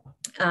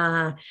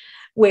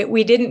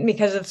 We didn't,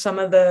 because of some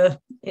of the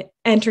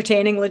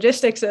entertaining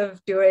logistics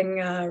of doing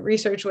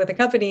research with a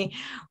company,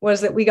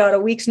 was that we got a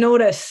week's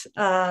notice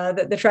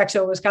that the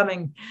Trexo was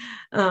coming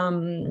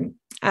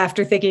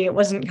after thinking it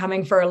wasn't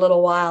coming for a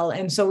little while.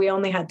 And so we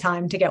only had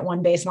time to get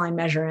one baseline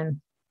measure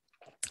in.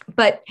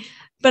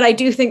 But I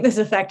do think this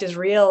effect is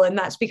real. And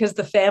that's because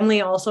the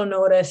family also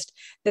noticed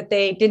that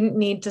they didn't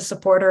need to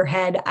support her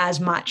head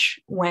as much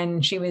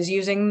when she was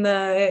using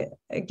the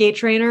gait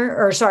trainer,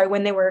 or sorry,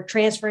 when they were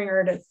transferring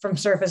her from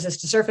surfaces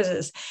to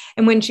surfaces.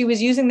 And when she was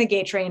using the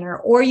gait trainer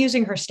or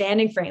using her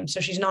standing frame,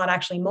 so she's not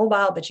actually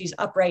mobile, but she's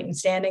upright and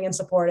standing and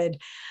supported,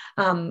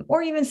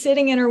 or even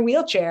sitting in her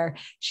wheelchair,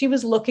 she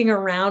was looking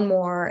around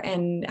more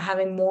and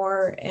having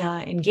more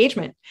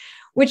engagement,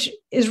 which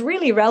is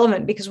really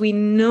relevant because we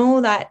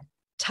know that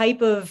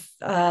type of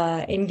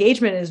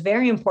engagement is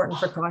very important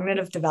for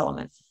cognitive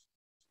development.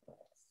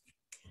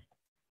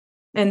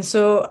 And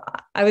so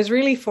I was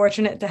really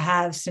fortunate to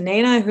have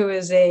Sunena, who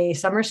is a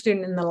summer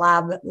student in the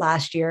lab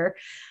last year,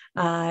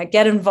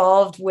 get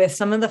involved with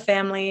some of the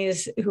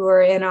families who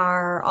are in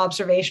our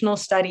observational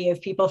study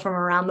of people from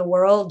around the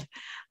world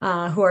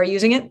who are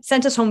using it,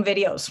 sent us home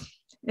videos.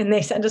 And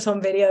they sent us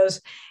home videos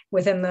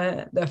within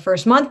the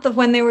first month of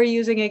when they were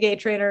using a gait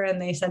trainer,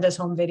 and they sent us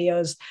home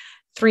videos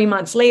 3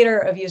 months later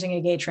of using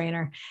a gait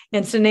trainer.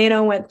 And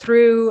Sunena went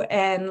through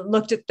and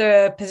looked at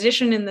the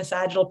position in the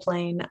sagittal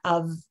plane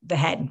of the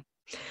head.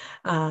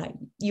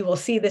 You will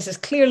see this is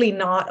clearly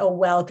not a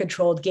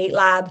well-controlled gait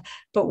lab,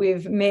 but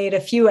we've made a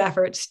few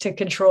efforts to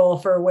control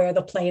for where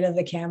the plane of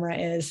the camera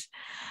is.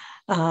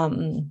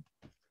 And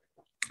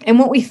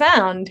what we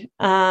found,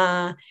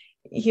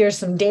 here's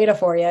some data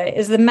for you,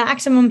 is the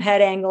maximum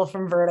head angle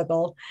from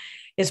vertical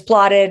is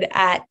plotted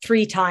at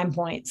 3 time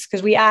points,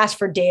 because we asked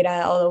for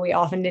data, although we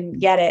often didn't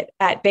get it,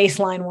 at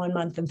baseline 1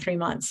 month and 3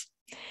 months.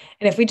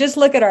 And if we just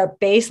look at our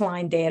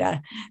baseline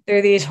data, there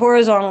are these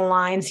horizontal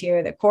lines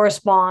here that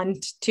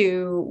correspond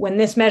to when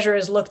this measure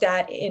is looked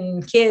at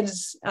in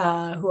kids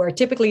who are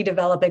typically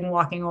developing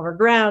walking over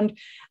ground,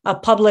 a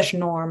published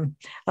norm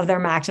of their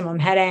maximum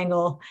head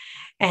angle,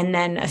 and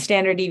then a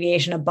standard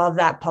deviation above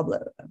that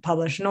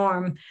published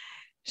norm,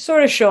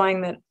 sort of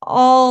showing that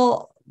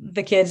all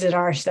the kids in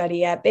our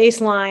study at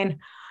baseline,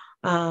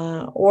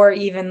 or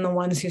even the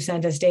ones who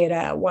sent us data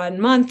at 1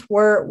 month,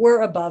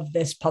 were above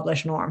this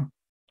published norm.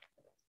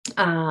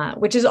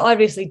 Which is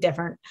obviously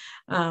different.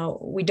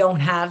 We don't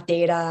have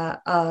data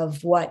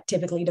of what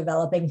typically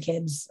developing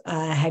kids'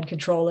 head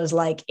control is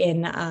like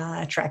in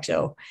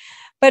Trexo,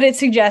 but it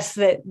suggests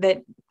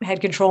that head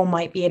control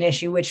might be an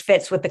issue, which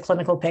fits with the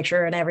clinical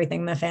picture and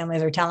everything the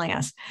families are telling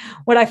us.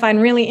 What I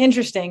find really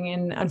interesting,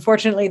 and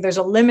unfortunately there's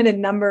a limited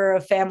number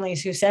of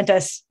families who sent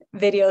us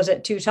videos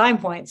at 2 time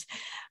points,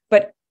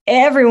 but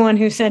everyone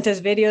who sent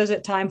us videos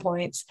at time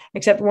points,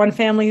 except one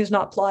family who's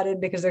not plotted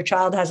because their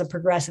child has a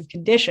progressive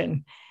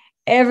condition,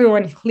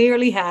 everyone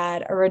clearly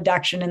had a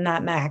reduction in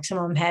that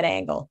maximum head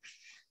angle,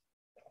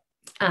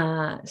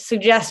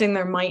 suggesting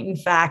there might in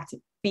fact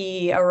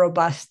be a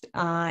robust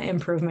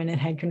improvement in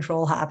head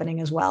control happening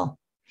as well.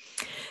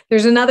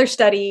 There's another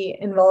study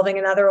involving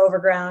another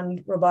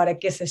overground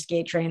robotic assist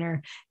gait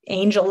trainer,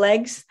 Angel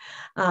Legs,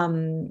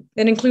 that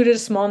included a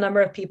small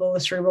number of people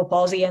with cerebral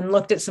palsy and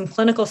looked at some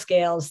clinical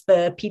scales,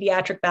 the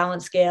pediatric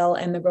balance scale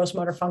and the gross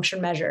motor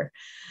function measure,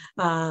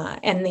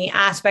 and the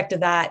aspect of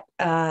that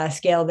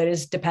scale that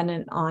is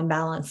dependent on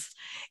balance.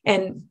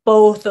 And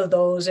both of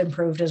those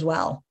improved as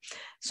well.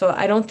 So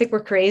I don't think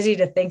we're crazy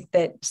to think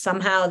that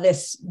somehow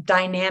this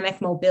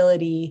dynamic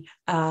mobility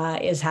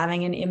is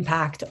having an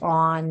impact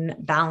on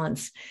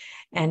balance,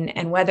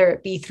 and whether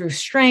it be through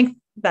strength,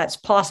 that's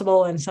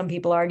possible. And some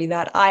people argue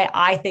that.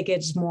 I think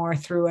it's more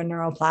through a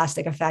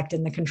neuroplastic effect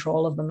in the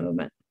control of the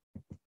movement.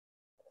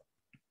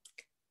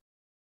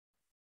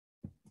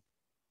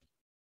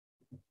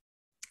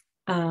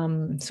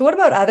 So what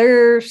about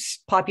other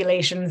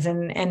populations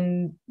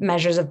and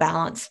measures of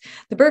balance?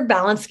 The Berg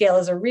Balance Scale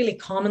is a really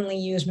commonly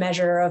used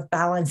measure of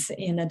balance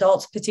in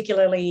adults,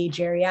 particularly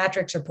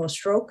geriatrics or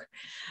post-stroke.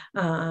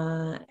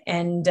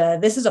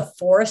 This is a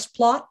forest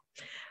plot.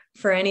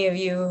 For any of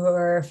you who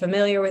are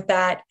familiar with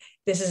that,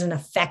 this is an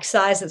effect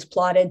size that's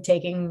plotted,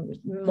 taking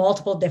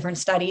multiple different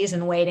studies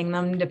and weighting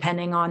them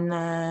depending on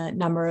the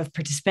number of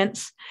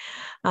participants.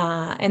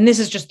 And this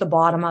is just the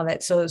bottom of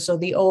it. So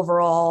the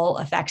overall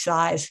effect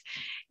size.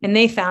 And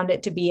they found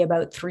it to be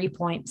about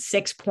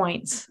 3.6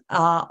 points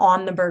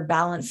on the Berg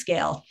Balance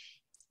Scale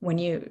when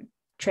you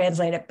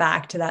translate it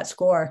back to that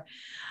score.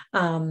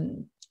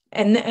 And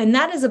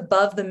that is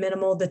above the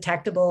minimal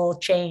detectable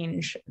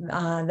change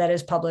that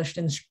is published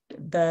in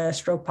the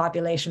stroke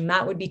population.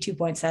 That would be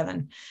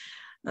 2.7.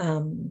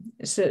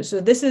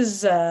 So this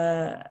is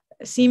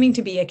seeming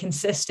to be a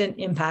consistent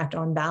impact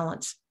on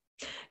balance.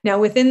 Now,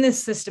 within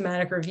this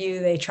systematic review,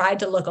 they tried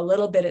to look a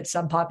little bit at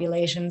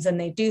subpopulations, and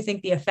they do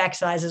think the effect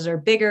sizes are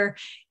bigger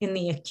in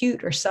the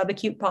acute or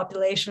subacute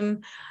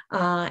population,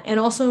 and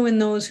also in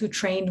those who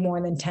trained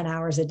more than 10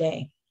 hours a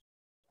day.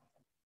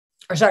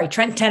 Or sorry,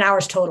 10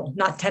 hours total,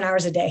 not 10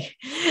 hours a day.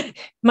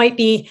 Might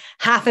be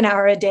half an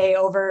hour a day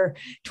over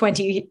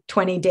 20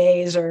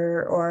 days,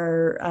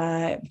 or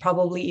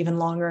probably even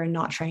longer, and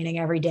not training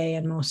every day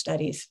in most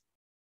studies.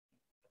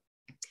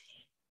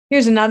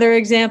 Here's another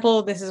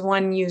example. This is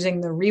one using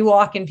the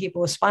rewalk in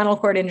people with spinal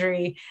cord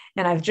injury.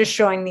 And I'm just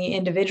showing the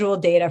individual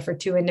data for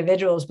 2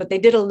 individuals, but they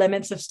did a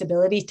limits of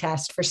stability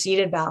test for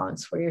seated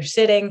balance, where you're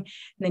sitting and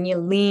then you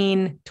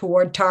lean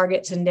toward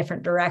targets in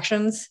different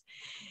directions.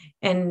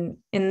 And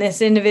in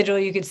this individual,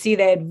 you could see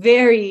they had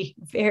very,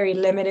 very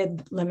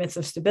limited limits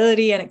of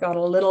stability, and it got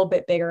a little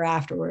bit bigger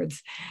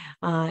afterwards.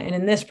 And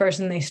in this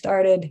person, they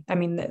started,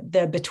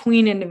 the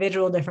between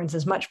individual difference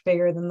is much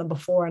bigger than the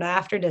before and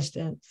after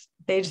distance.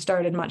 They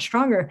started much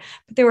stronger,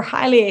 but they were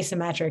highly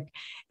asymmetric,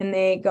 and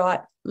they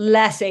got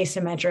less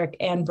asymmetric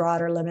and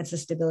broader limits of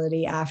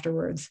stability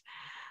afterwards.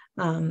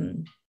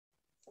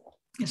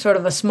 Sort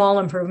of a small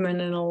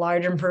improvement and a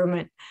large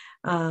improvement.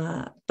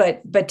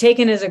 But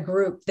taken as a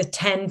group, the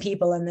 10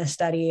 people in this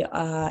study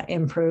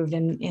improved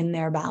in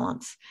their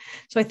balance.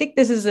 So I think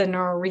this is a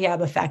neuro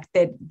rehab effect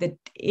that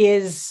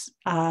is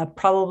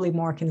probably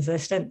more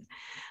consistent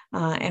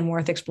and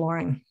worth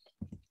exploring.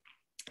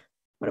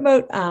 What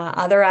about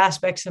other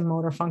aspects of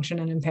motor function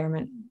and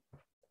impairment?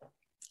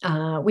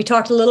 We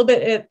talked a little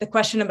bit at the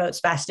question about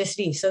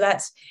spasticity. So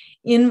that's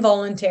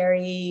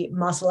involuntary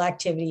muscle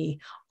activity.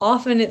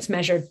 Often it's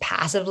measured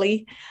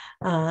passively,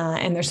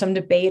 and there's some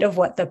debate of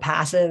what the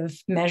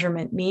passive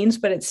measurement means,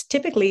 but it's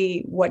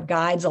typically what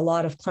guides a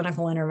lot of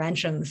clinical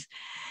interventions.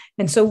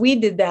 And so we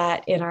did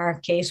that in our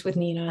case with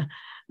Nina,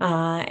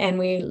 and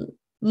we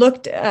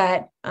looked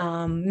at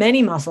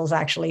many muscles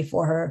actually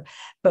for her,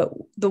 but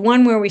the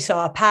one where we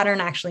saw a pattern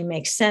actually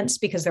makes sense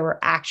because there were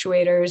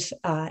actuators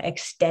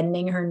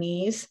extending her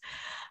knees.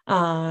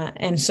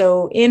 And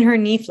so in her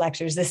knee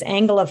flexors, this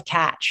angle of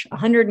catch,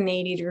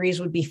 180 degrees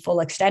would be full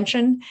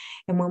extension.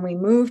 And when we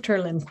moved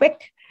her limb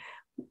quick,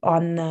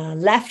 on the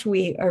left,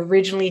 we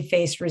originally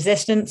faced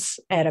resistance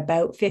at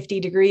about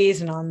 50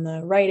 degrees, and on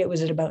the right, it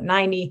was at about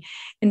 90.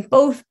 And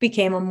both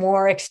became a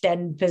more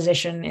extended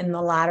position in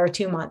the latter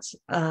 2 months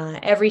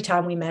every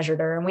time we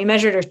measured her. And we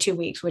measured her 2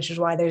 weeks, which is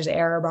why there's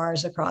error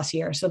bars across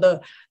here. So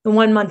the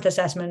 1 month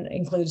assessment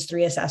includes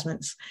 3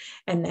 assessments.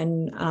 And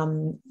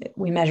then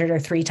we measured her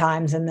 3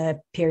 times in the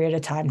period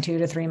of time, 2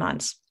 to 3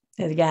 months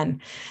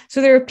again.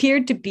 So there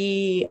appeared to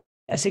be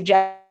a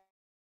suggestion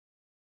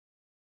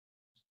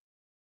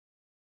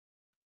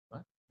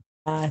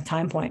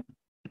time point.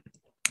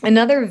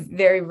 Another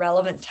very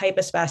relevant type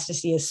of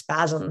spasticity is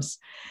spasms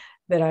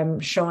that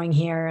I'm showing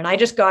here. And I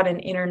just got an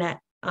internet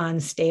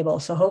unstable,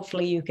 so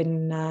hopefully you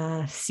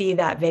can see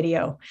that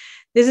video.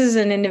 This is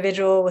an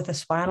individual with a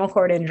spinal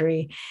cord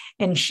injury,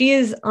 and she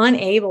is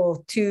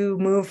unable to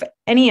move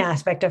any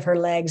aspect of her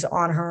legs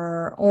on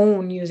her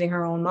own using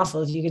her own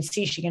muscles. You can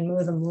see she can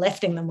move them,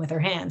 lifting them with her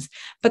hands.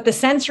 But the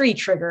sensory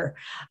trigger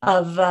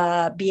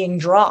of being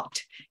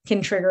dropped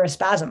can trigger a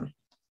spasm.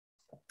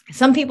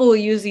 Some people will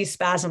use these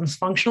spasms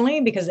functionally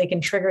because they can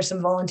trigger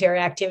some voluntary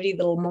activity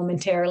that will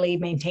momentarily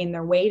maintain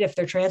their weight if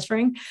they're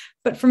transferring.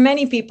 But for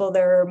many people,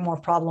 they're more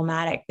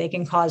problematic. They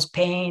can cause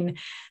pain.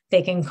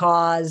 They can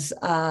cause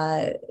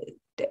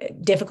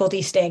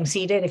difficulty staying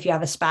seated. If you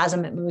have a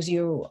spasm, it moves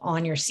you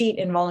on your seat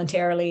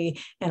involuntarily,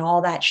 and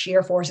all that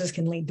shear forces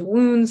can lead to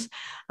wounds.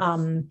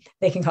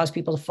 They can cause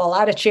people to fall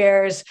out of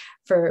chairs.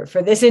 For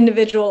this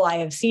individual, I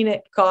have seen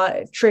it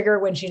trigger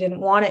when she didn't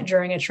want it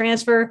during a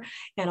transfer,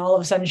 and all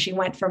of a sudden she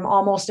went from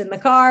almost in the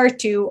car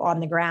to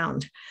on the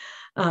ground.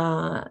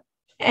 And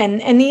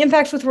the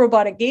impacts with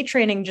robotic gait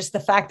training, just the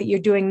fact that you're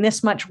doing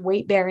this much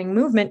weight-bearing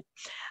movement,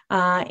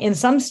 in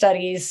some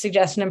studies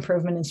suggest an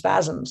improvement in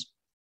spasms.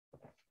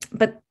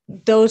 But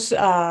those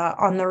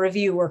on the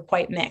review were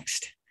quite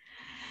mixed.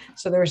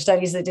 So there were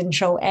studies that didn't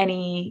show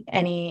any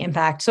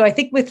impact. So I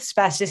think with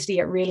spasticity,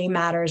 it really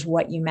matters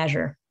what you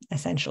measure,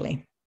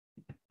 essentially.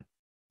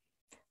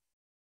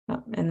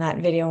 Oh, and that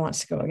video wants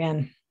to go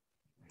again.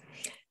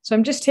 So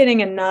I'm just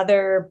hitting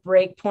another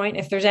break point.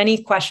 If there's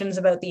any questions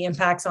about the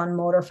impacts on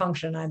motor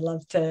function, I'd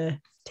love to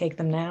take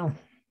them now.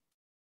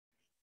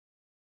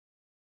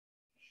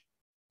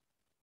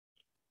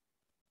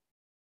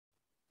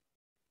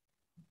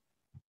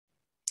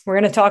 We're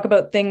going to talk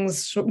about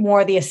things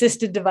more, the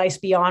assisted device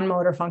beyond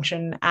motor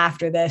function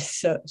after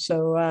this.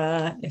 So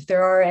if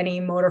there are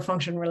any motor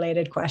function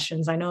related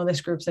questions, I know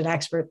this group's an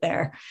expert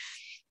there.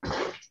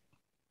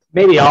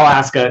 Maybe I'll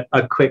ask a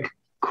quick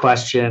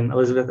question,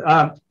 Elizabeth.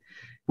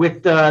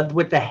 With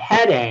the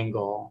head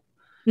angle,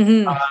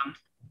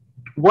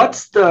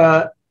 what's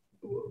the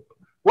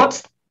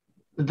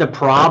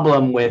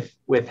problem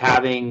with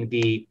having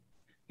the,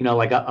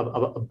 like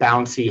a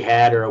bouncy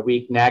head or a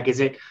weak neck?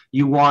 Is it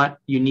you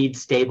need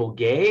stable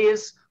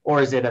gaze,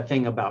 or is it a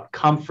thing about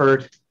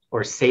comfort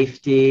or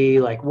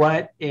safety? Like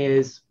what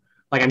is,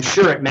 like, I'm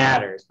sure it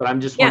matters, but I'm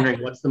just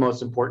wondering what's the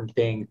most important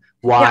thing?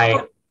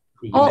 Why?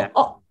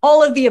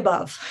 All of the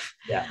above.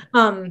 Yeah.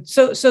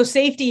 So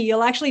safety,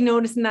 you'll actually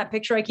notice in that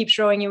picture I keep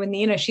showing you with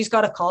Nina, she's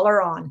got a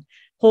collar on,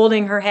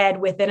 holding her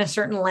head within a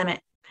certain limit.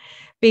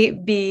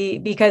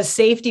 Because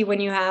safety, when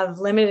you have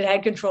limited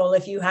head control,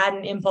 if you had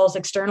an impulse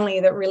externally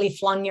that really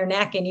flung your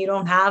neck and you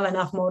don't have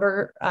enough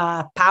motor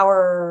power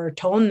or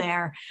tone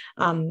there,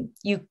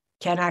 you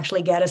can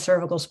actually get a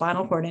cervical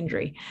spinal cord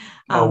injury.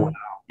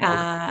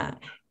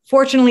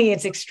 Fortunately,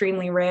 it's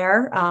extremely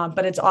rare,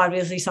 but it's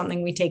obviously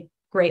something we take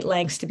great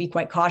lengths to be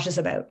quite cautious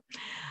about.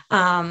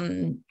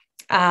 But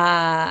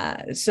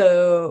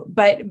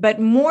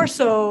more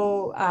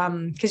so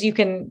because you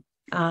can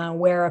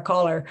wear a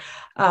collar.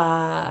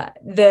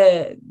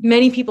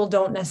 Many people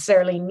don't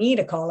necessarily need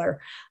a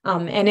collar.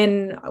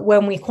 And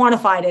when we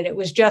quantified it, it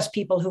was just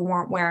people who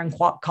weren't wearing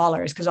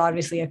collars, because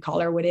obviously a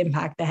collar would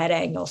impact the head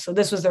angle. So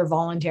this was their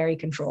voluntary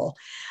control.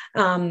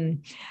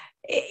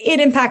 It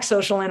impacts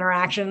social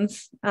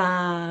interactions.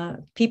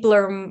 People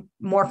are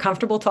more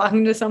comfortable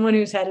talking to someone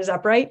whose head is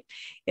upright.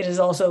 It is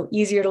also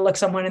easier to look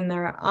someone in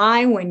their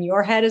eye when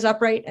your head is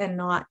upright and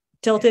not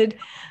tilted.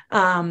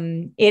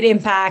 It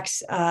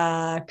impacts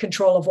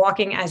control of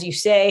walking, as you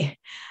say.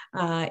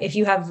 If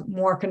you have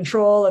more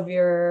control of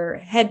your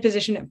head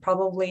position, it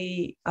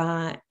probably,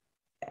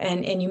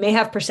 and you may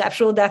have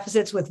perceptual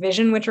deficits with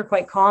vision, which are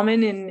quite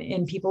common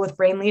in people with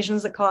brain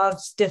lesions that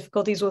cause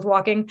difficulties with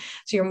walking.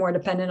 So you're more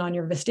dependent on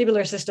your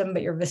vestibular system,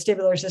 but your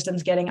vestibular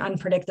system's getting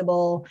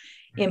unpredictable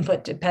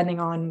input depending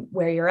on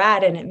where you're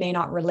at, and it may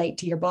not relate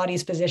to your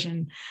body's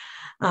position.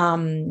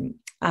 And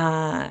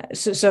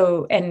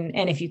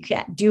if you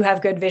do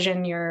have good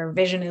vision, your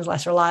vision is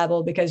less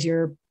reliable because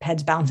your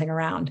head's bouncing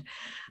around.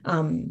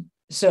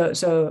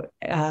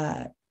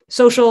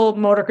 Social,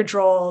 motor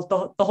control,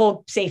 the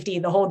whole safety,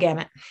 the whole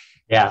gamut.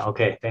 Yeah.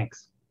 Okay.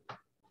 Thanks.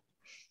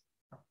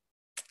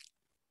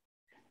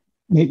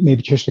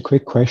 Maybe just a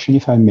quick question,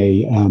 if I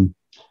may.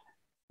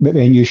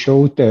 When you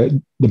showed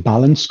the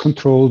balance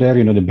control there,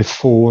 the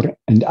before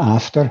and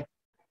after,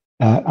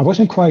 I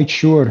wasn't quite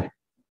sure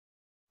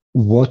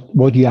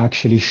what you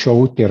actually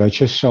showed there. I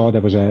just saw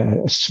there was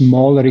a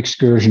smaller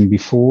excursion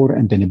before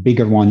and then a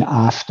bigger one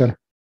after.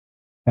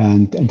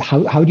 And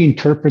how do you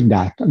interpret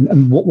that?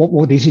 And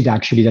what is it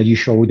actually that you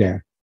show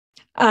there?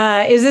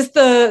 Is this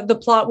the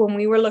plot when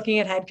we were looking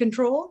at head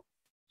control?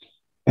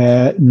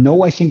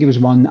 No, I think it was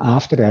one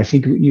after that. I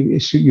think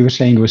you were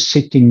saying it was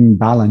sitting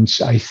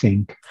balance, I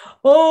think.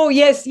 Oh,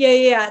 yes.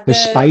 Yeah. The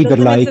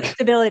spider-like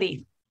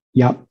stability.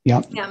 Yeah.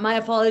 My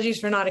apologies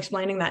for not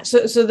explaining that.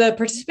 So the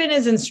participant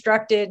is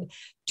instructed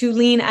to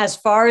lean as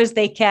far as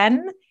they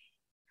can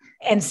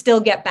and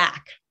still get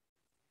back.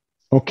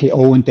 Okay.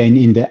 Oh, and then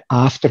in the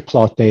after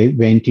plot, they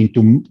went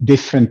into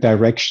different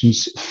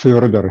directions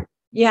further.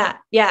 Yeah.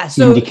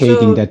 So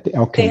indicating that,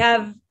 okay. They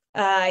have,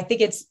 I think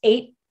it's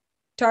 8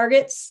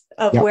 targets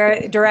of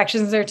where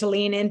directions they're to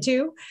lean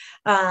into.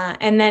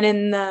 And then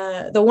in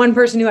the one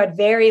person who had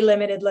very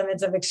limited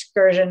limits of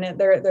excursion,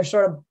 their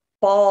sort of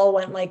ball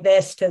went like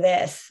this to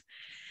this.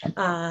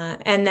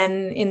 And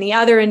then in the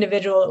other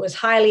individual, it was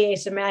highly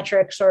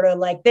asymmetric, sort of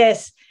like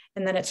this.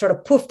 And then it sort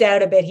of poofed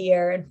out a bit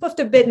here and poofed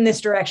a bit in this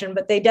direction,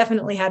 but they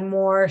definitely had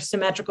more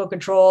symmetrical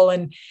control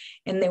and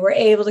they were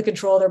able to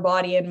control their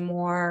body in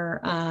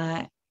more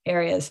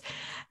areas.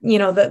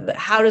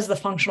 How does the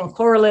functional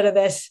correlate of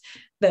this?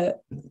 The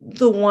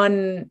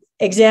one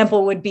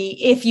example would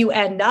be if you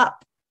end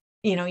up,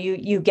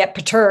 you get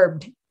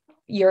perturbed,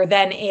 you're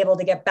then able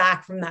to get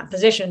back from that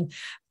position.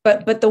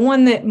 But the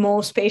one that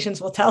most patients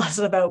will tell us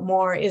about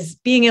more is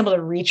being able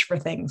to reach for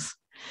things.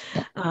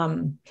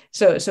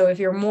 So if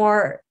you're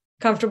more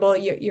comfortable,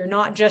 you're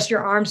not just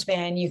your arm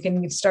span, you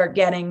can start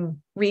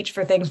getting reach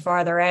for things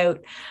farther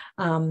out.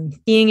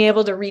 Being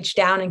able to reach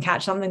down and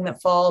catch something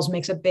that falls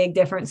makes a big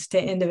difference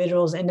to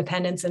individuals'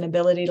 independence and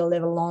ability to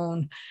live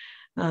alone.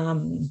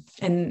 So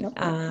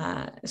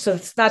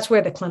that's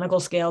where the clinical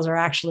scales are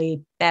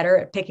actually better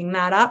at picking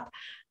that up.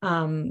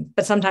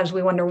 But sometimes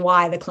we wonder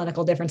why the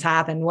clinical difference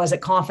happened. Was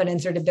it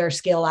confidence or did their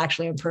skill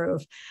actually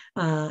improve?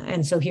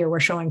 And so here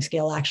we're showing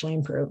skill actually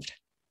improved.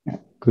 Yeah,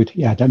 good.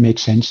 Yeah, that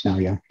makes sense now.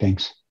 Yeah,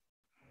 thanks.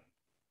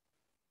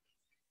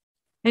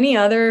 Any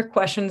other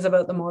questions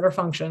about the motor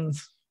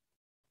functions?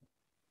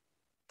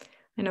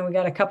 I know we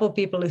got a couple of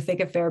people who think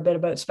a fair bit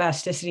about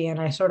spasticity, and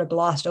I sort of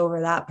glossed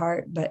over that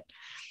part, but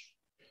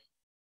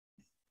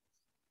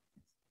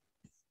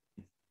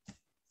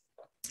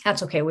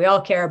that's okay. We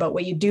all care about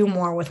what you do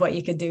more with what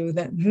you could do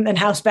than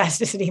how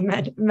spasticity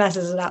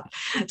messes it up.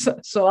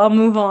 So I'll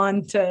move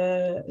on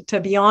to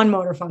beyond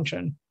motor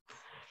function.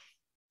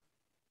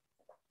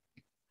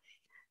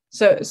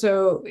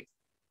 So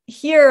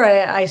here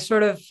I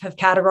sort of have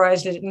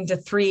categorized it into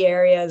 3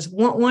 areas.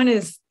 One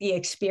is the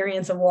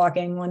experience of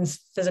walking, one's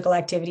physical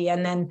activity,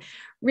 and then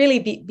really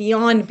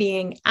beyond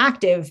being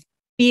active,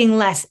 being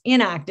less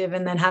inactive,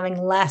 and then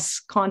having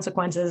less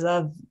consequences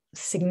of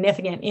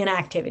significant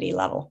inactivity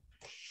level.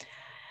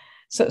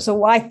 So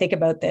why think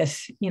about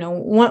this?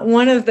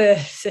 One of the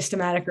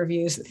systematic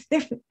reviews,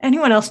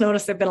 anyone else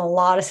notice there've been a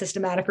lot of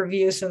systematic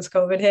reviews since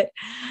COVID hit?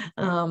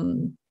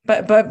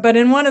 But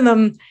in one of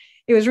them,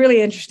 it was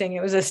really interesting.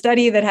 It was a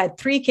study that had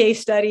 3 case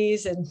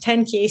studies and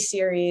 10 case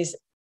series.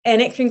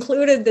 And it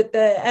concluded that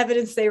the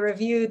evidence they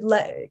reviewed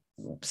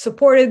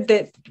supported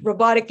that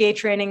robotic gait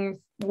training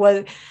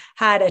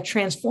had a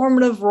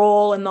transformative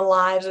role in the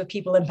lives of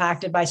people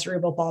impacted by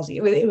cerebral palsy.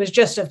 It was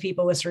just of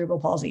people with cerebral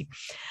palsy.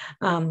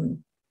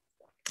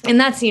 And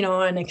that's,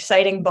 an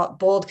exciting but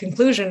bold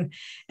conclusion.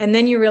 And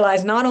then you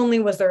realize not only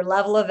was there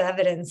level of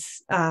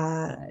evidence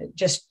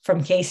just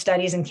from case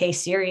studies and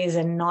case series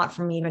and not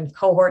from even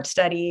cohort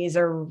studies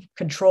or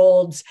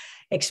controlled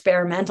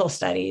experimental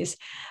studies,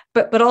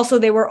 but also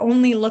they were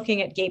only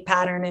looking at gait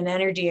pattern and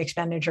energy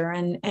expenditure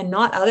and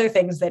not other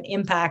things that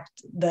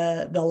impact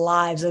the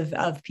lives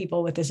of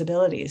people with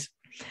disabilities.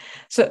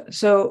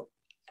 So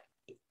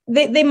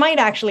they might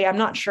actually, I'm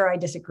not sure I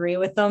disagree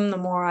with them. The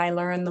more I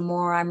learn, the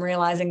more I'm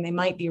realizing they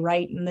might be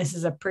right. And this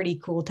is a pretty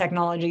cool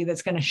technology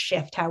that's going to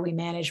shift how we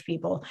manage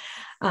people.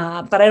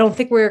 But I don't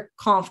think we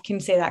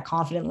can say that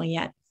confidently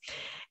yet.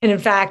 And in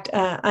fact,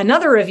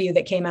 another review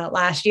that came out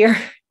last year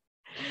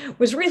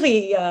was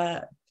really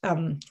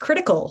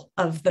critical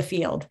of the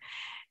field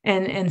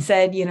and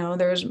said,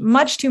 there's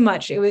much too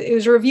much. It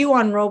was a review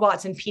on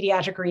robots and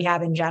pediatric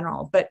rehab in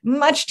general, but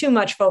much too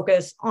much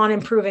focus on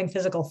improving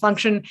physical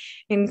function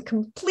in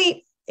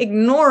complete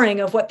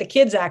ignoring of what the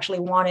kids actually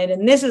wanted.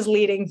 And this is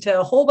leading to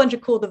a whole bunch of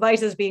cool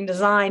devices being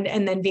designed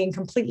and then being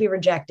completely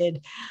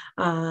rejected.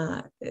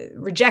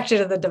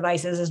 Rejected of the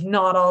devices as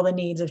not all the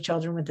needs of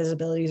children with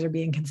disabilities are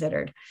being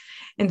considered.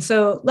 And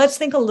so let's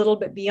think a little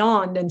bit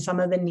beyond in some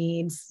of the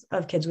needs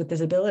of kids with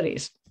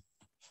disabilities.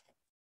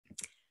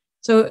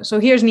 So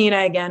here's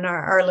Nina again,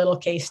 our little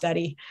case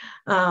study.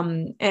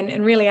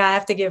 And really, I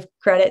have to give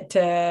credit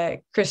to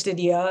Krista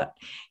Diot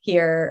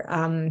here.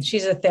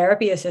 She's a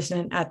therapy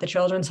assistant at the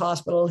Children's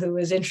Hospital who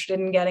was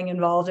interested in getting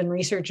involved in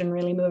research and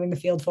really moving the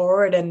field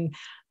forward. And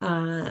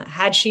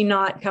had she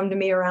not come to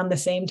me around the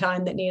same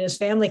time that Nina's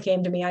family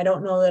came to me, I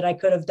don't know that I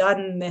could have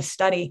done this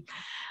study.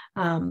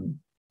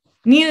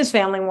 Nina's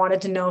family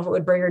wanted to know if it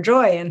would bring her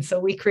joy. And so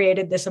we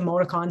created this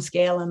emoticon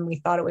scale and we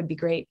thought it would be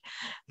great.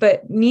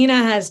 But Nina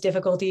has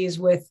difficulties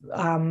with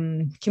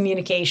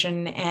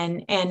communication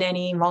and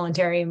any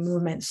voluntary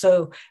movement.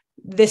 So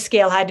this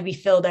scale had to be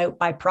filled out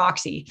by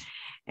proxy.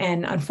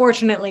 And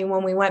unfortunately,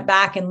 when we went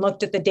back and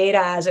looked at the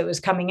data as it was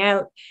coming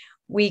out,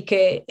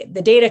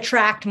 the data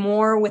tracked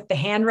more with the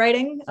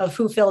handwriting of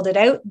who filled it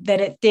out than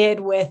it did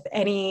with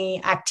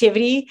any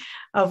activity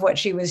of what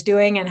she was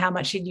doing and how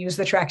much she'd used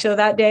the Trexo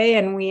that day.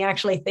 And we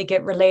actually think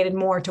it related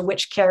more to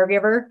which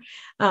caregiver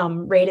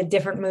rated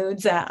different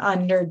moods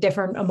under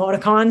different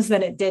emoticons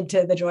than it did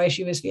to the joy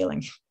she was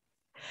feeling.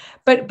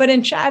 But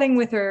in chatting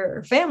with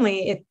her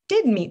family, it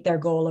did meet their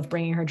goal of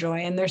bringing her joy.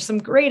 And there's some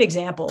great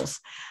examples.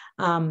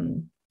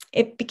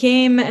 It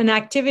became an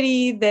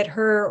activity that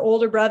her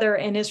older brother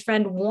and his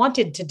friend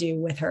wanted to do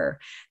with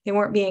her. They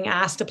weren't being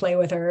asked to play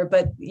with her,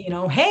 but,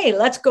 hey,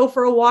 let's go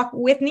for a walk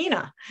with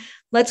Nina.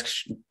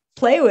 Let's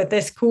play with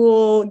this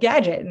cool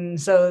gadget.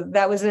 And so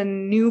that was a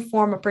new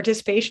form of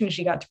participation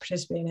she got to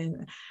participate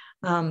in.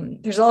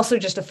 There's also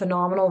just a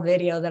phenomenal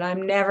video that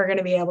I'm never going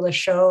to be able to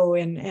show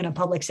in a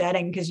public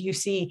setting because you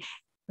see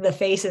the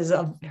faces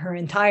of her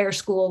entire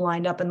school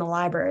lined up in the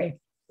library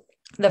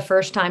the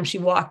first time she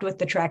walked with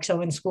the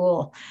Trexo in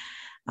school.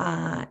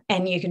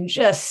 And you can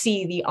just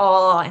see the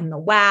awe and the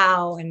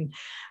wow. And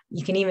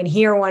you can even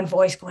hear one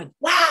voice going,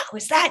 wow,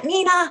 is that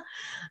Nina?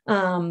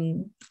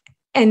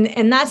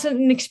 And that's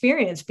an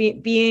experience,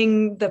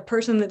 being the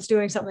person that's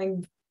doing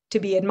something to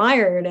be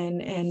admired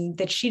and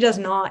that she does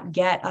not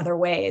get other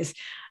ways.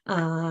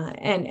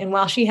 And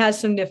while she has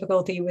some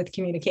difficulty with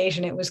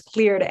communication, it was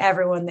clear to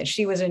everyone that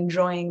she was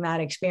enjoying that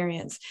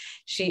experience.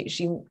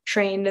 She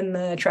trained in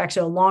the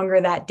Trexo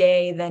longer that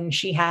day than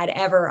she had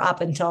ever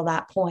up until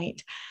that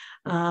point.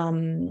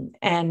 It's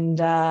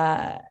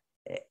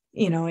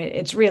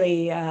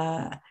really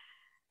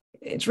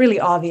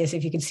obvious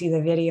if you could see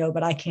the video,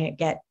 but I can't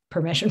get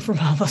permission from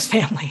all those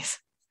families.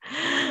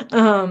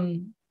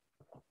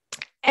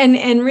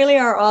 And really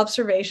our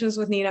observations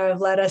with Nina have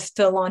led us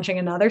to launching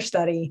another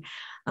study.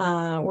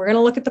 We're going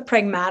to look at the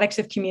pragmatics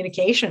of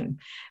communication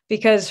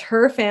because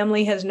her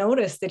family has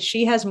noticed that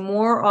she has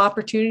more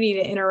opportunity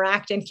to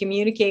interact and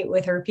communicate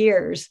with her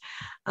peers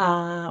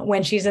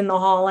when she's in the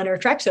hall in her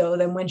Trexo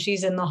than when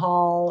she's in the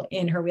hall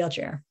in her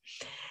wheelchair.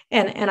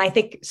 And I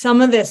think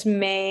some of this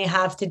may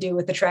have to do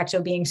with the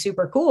Trexo being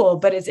super cool,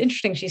 but it's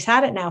interesting. She's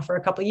had it now for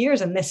a couple of years,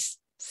 and this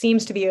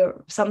seems to be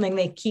something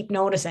they keep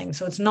noticing.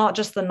 So it's not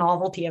just the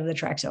novelty of the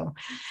Trexo.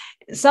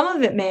 Some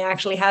of it may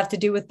actually have to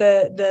do with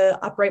the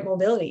upright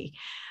mobility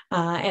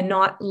and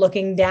not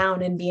looking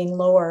down and being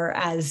lower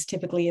as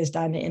typically is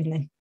done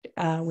in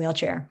the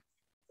wheelchair.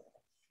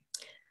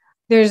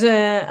 There's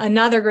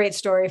another great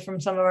story from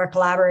some of our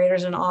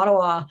collaborators in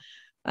Ottawa.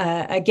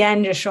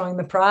 Again, just showing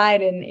the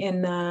pride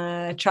in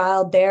the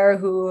child there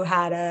who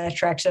had a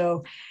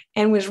Trexo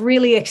and was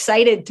really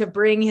excited to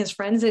bring his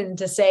friends in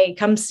to say,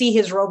 come see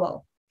his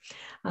Robo.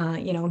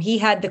 He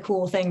had the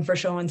cool thing for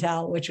show and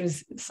tell, which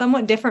was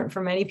somewhat different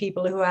for many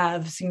people who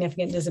have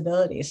significant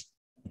disabilities.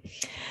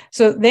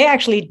 So they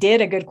actually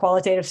did a good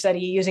qualitative study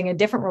using a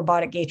different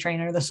robotic gait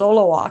trainer, the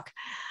Solo Walk,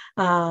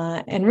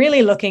 and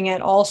really looking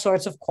at all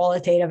sorts of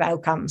qualitative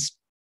outcomes.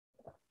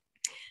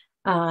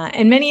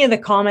 And many of the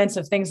comments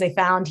of things they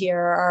found here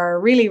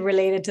are really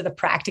related to the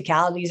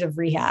practicalities of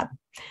rehab.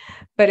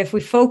 But if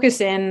we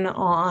focus in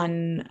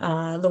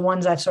on the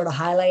ones I've sort of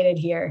highlighted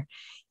here,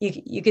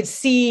 you could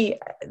see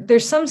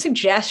there's some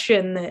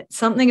suggestion that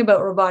something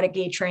about robotic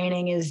gait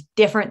training is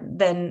different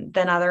than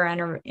other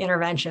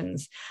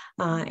interventions.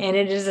 And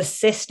it is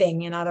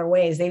assisting in other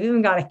ways. They've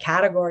even got a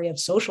category of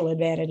social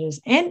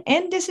advantages and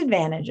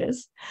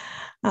disadvantages.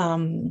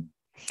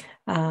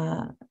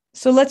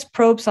 So let's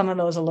probe some of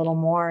those a little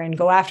more and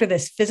go after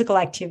this physical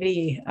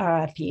activity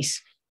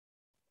piece.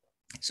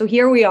 So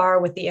here we are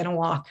with the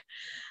InnoWalk.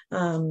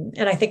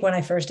 And I think when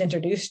I first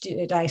introduced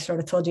it, I sort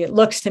of told you, it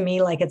looks to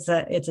me like it's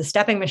a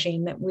stepping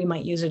machine that we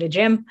might use at a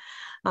gym.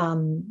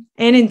 And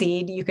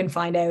indeed, you can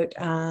find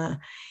out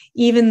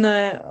even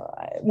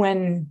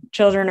when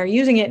children are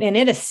using it and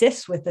it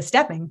assists with the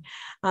stepping,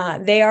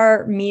 they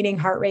are meeting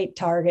heart rate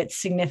targets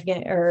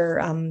significant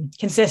or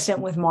consistent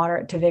with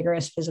moderate to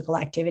vigorous physical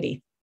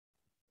activity.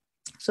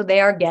 So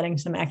they are getting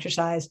some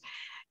exercise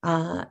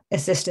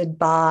assisted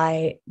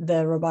by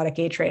the robotic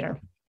gait trainer.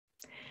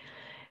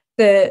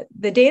 The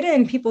data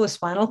in people with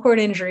spinal cord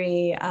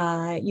injury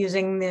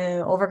using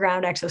the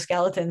overground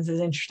exoskeletons is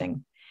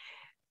interesting.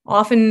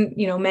 Often,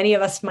 many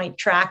of us might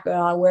track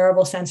a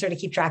wearable sensor to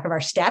keep track of our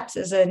steps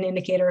as an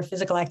indicator of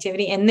physical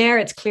activity. And there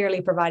it's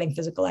clearly providing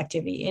physical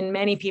activity. In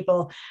many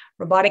people,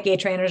 robotic gait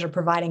trainers are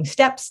providing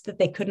steps that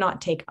they could not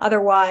take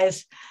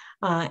otherwise.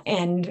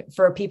 And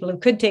for people who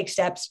could take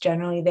steps,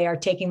 generally they are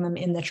taking them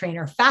in the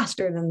trainer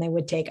faster than they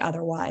would take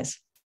otherwise.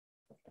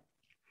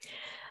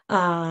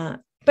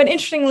 But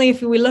interestingly,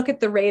 if we look at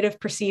the rate of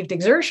perceived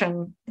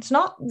exertion, it's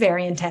not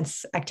very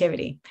intense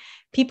activity.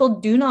 People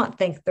do not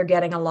think they're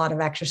getting a lot of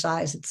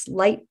exercise. It's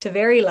light to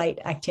very light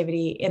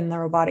activity in the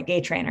robotic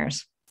gait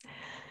trainers.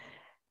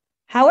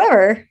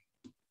 However,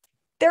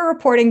 they're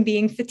reporting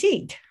being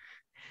fatigued.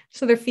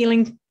 So they're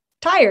feeling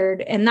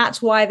tired, and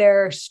that's why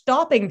they're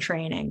stopping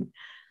training.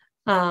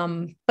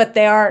 But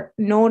they are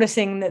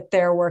noticing that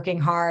they're working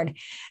hard.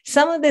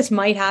 Some of this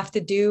might have to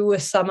do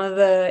with some of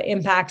the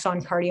impacts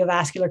on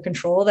cardiovascular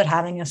control that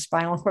having a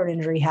spinal cord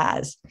injury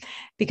has,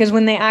 because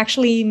when they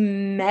actually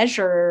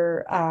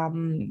measure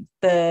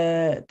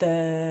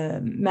the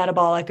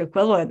metabolic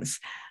equivalence,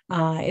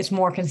 it's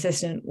more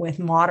consistent with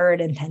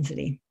moderate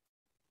intensity.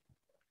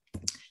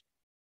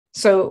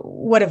 So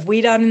what have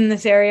we done in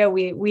this area?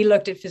 We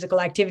looked at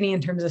physical activity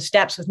in terms of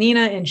steps with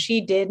Nina, and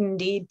she did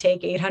indeed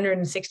take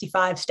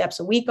 865 steps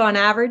a week on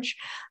average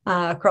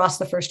across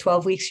the first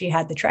 12 weeks she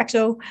had the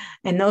Trexo.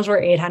 And those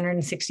were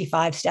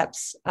 865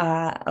 steps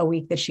a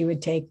week that she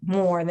would take,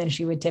 more than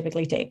she would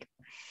typically take.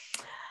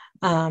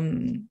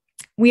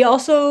 We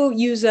also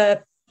use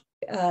the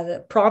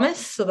PROMIS.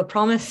 So the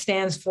PROMIS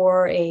stands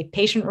for a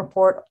patient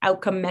report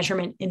outcome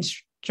measurement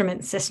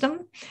instrument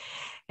system.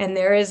 And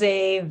there is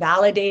a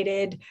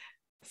validated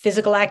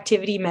physical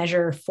activity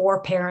measure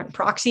for parent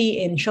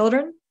proxy in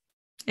children.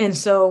 And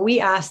so we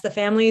asked the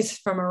families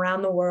from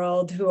around the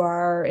world who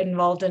are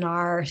involved in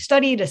our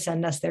study to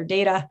send us their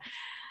data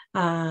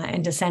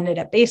and to send it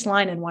at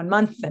baseline in 1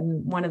 month.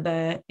 And one of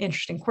the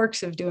interesting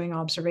quirks of doing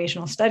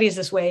observational studies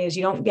this way is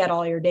you don't get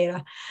all your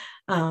data.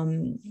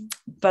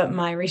 But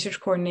my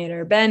research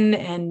coordinator, Ben,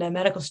 and a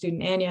medical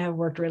student, Anya, have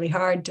worked really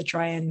hard to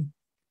try and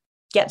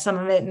get some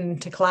of it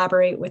and to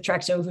collaborate with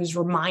Trexo, who's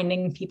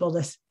reminding people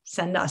to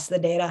send us the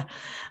data.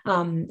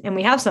 And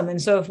we have some.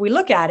 And so if we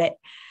look at it,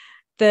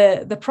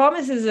 the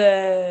PROMIS is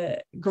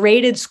a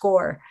graded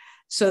score,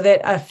 so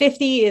that a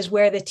 50 is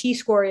where the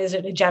T-score is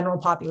in a general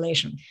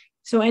population.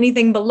 So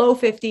anything below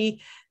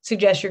 50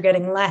 suggests you're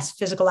getting less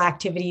physical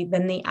activity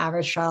than the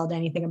average child.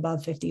 Anything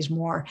above 50 is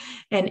more.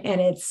 And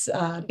it's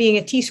being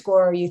a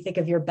T-score, you think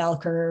of your bell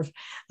curve.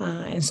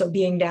 And so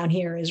being down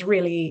here is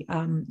really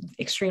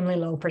extremely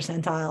low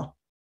percentile.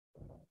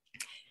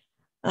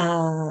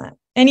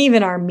 And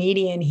even our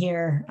median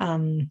here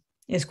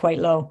is quite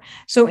low.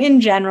 So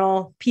in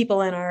general,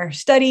 people in our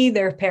study,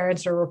 their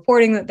parents are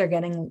reporting that they're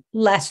getting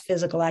less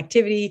physical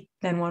activity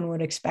than one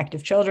would expect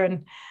of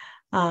children.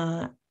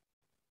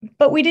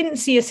 But we didn't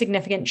see a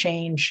significant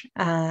change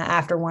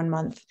after 1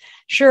 month.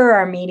 Sure,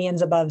 our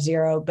median's above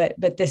 0,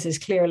 but this is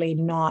clearly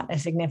not a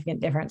significant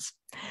difference.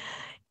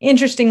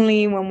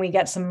 Interestingly, when we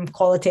get some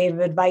qualitative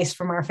advice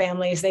from our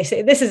families, they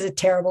say this is a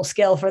terrible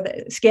scale for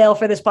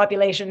this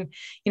population.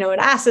 It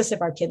asks us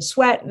if our kids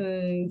sweat,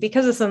 and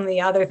because of some of the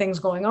other things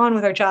going on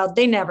with our child,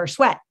 they never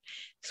sweat.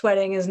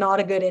 Sweating is not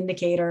a good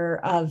indicator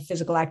of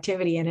physical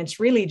activity, and it's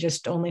really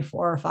just only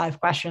 4 or 5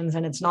 questions,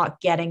 and it's not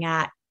getting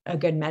at a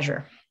good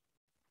measure.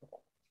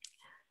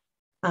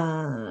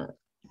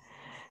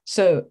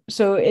 So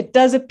it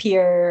does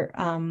appear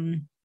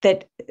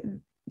that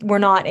we're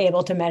not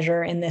able to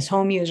measure in this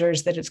home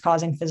users that it's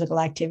causing physical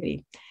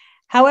activity.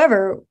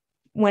 However,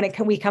 when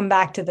we come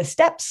back to the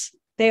steps,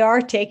 they are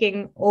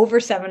taking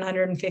over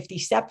 750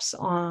 steps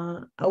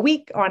a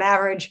week on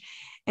average.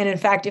 And in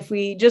fact, if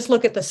we just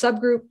look at the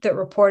subgroup that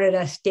reported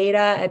us data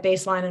at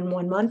baseline in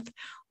 1 month,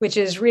 which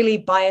is really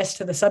biased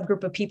to the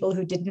subgroup of people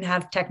who didn't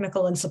have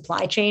technical and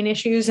supply chain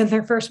issues in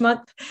their first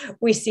month,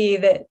 we see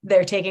that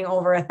they're taking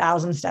over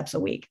 1,000 steps a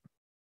week.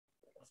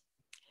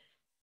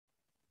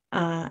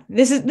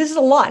 This is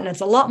a lot, and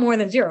it's a lot more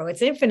than 0.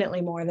 It's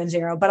infinitely more than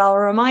 0. But I'll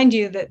remind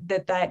you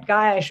that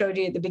guy I showed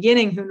you at the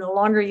beginning, who no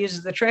longer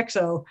uses the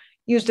Trexo,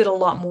 used it a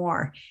lot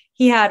more.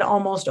 He had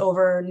almost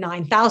over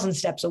 9,000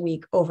 steps a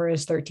week over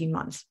his 13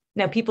 months.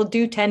 Now, people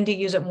do tend to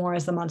use it more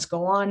as the months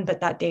go on, but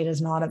that data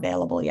is not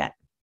available yet.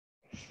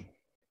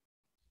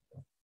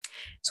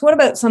 So what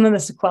about some of the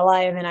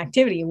sequelae of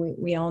inactivity?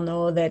 We all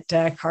know that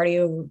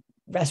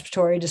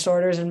cardiorespiratory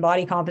disorders and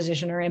body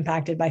composition are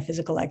impacted by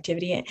physical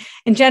activity.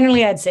 And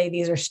generally, I'd say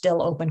these are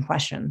still open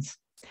questions.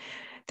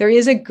 There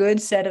is a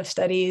good set of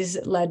studies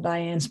led by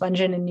Anne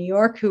Spungen in New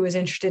York, who was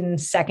interested in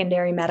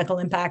secondary medical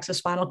impacts of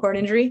spinal cord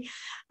injury,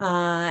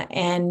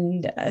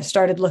 and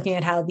started looking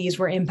at how these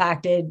were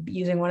impacted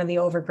using one of the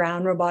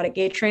overground robotic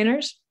gait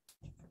trainers.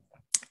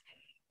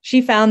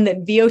 She found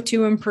that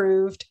VO2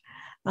 improved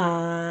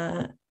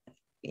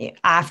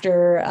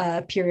after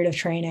a period of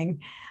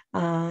training.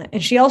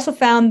 And she also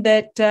found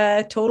that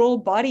total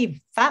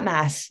body fat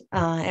mass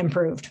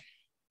improved.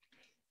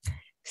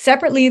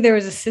 Separately, there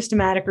was a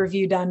systematic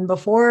review done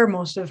before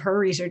most of her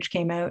research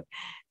came out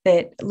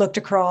that looked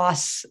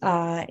across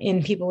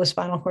in people with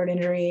spinal cord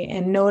injury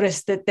and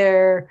noticed that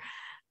there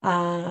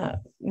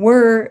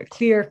were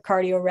clear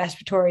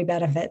cardiorespiratory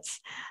benefits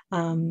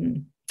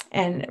and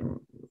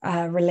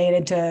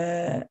related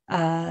to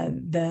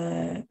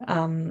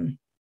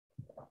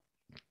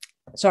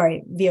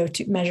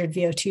VO2, measured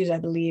VO2s, I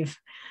believe.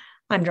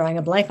 I'm drawing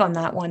a blank on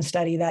that one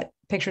study. That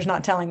picture's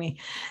not telling me.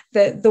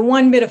 The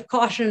one bit of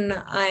caution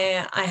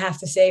I have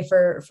to say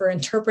for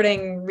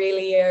interpreting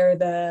really are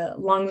the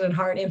lungs and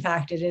heart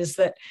impacted is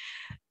that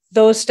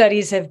those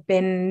studies have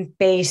been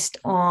based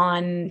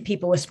on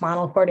people with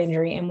spinal cord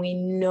injury, and we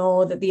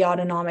know that the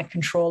autonomic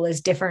control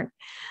is different.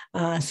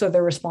 So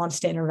the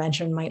response to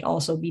intervention might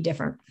also be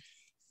different.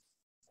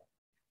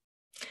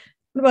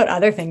 What about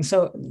other things?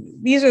 So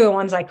these are the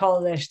ones I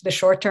call the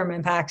short-term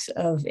impacts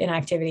of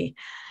inactivity.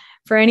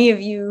 For any of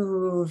you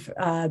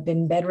who've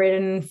been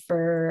bedridden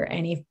for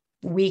any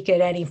week at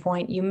any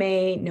point, you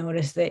may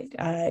notice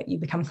that you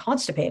become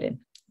constipated.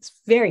 It's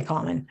very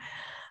common.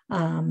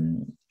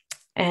 So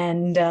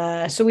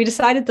we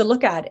decided to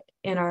look at it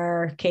in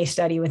our case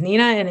study with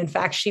Nina. And in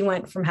fact, she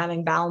went from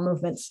having bowel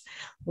movements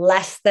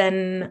less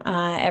than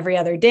every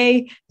other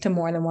day to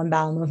more than one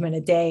bowel movement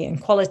a day.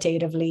 And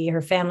qualitatively,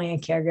 her family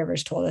and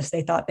caregivers told us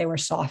they thought they were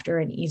softer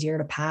and easier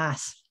to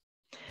pass.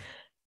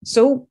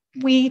 So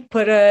we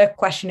put a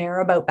questionnaire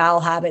about bowel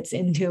habits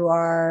into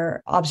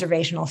our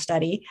observational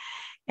study.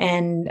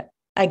 And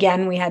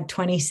again, we had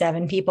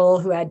 27 people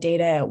who had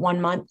data at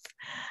 1 month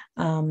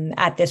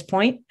at this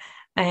point.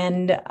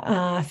 And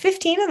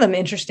 15 of them,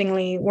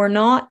 interestingly, were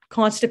not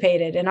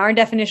constipated. And our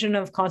definition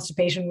of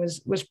constipation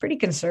was pretty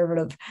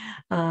conservative.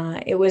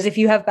 It was if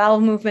you have bowel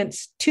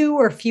movements 2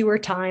 or fewer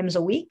times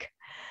a week,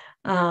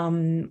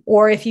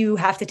 or if you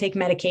have to take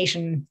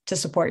medication to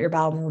support your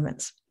bowel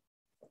movements.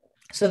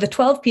 So the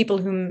 12 people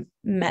who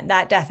met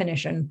that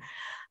definition,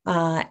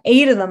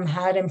 8 of them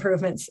had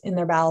improvements in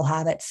their bowel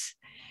habits.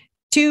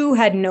 2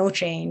 had no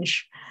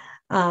change.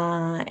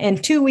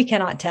 And 2 we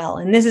cannot tell.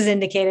 And this is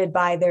indicated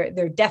by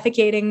they're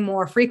defecating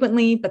more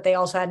frequently, but they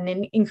also had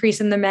an increase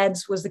in the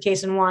meds was the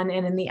case in one.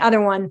 And in the other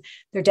one,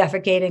 they're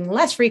defecating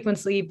less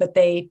frequently, but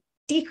they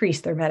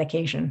decreased their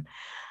medication.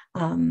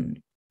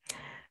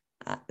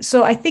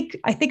 So I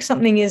think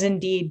something is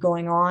indeed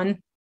going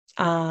on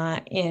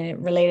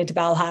related to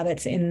bowel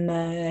habits in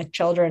the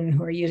children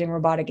who are using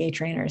robotic gait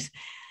trainers.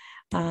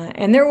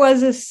 And there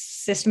was a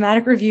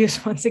systematic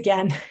reviews once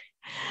again,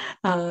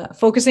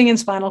 focusing in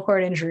spinal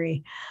cord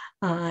injury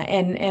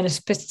and a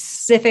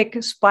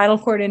specific spinal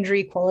cord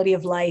injury quality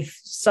of life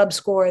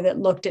subscore that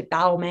looked at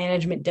bowel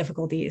management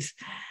difficulties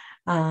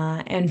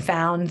and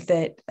found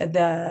that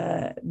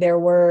there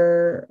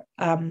were,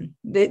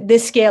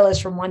 this scale is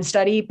from one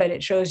study, but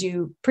it shows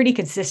you pretty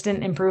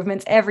consistent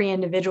improvements. Every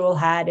individual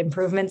had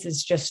improvements.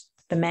 It's just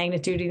the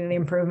magnitude of the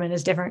improvement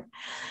is different.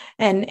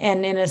 And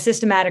in a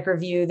systematic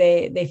review,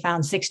 they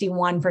found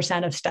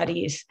 61% of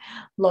studies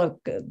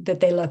that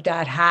they looked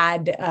at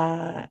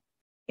had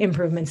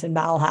improvements in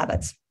bowel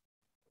habits.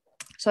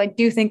 So I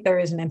do think there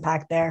is an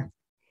impact there.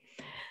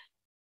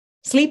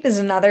 Sleep is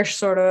another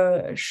sort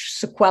of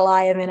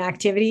sequelae of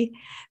inactivity.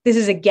 This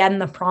is, again,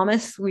 the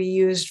promise we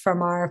used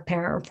from our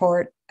parent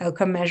report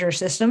outcome measure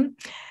system,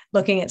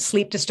 looking at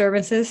sleep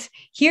disturbances.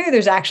 Here,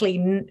 there's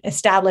actually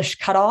established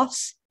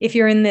cutoffs. If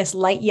you're in this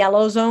light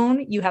yellow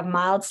zone, you have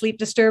mild sleep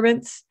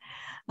disturbance.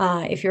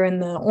 If you're in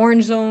the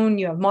orange zone,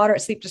 you have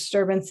moderate sleep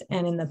disturbance.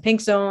 And in the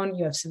pink zone,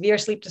 you have severe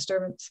sleep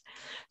disturbance.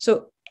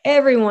 So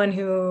everyone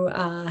who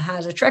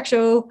has a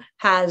Trexo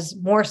has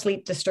more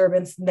sleep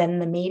disturbance than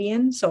the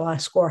median, so a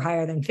score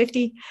higher than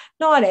 50.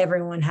 Not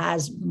everyone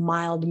has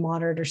mild,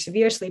 moderate, or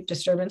severe sleep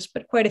disturbance,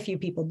 but quite a few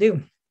people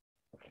do.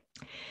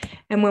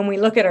 And when we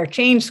look at our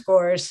change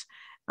scores,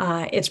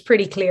 it's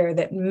pretty clear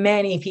that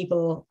many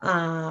people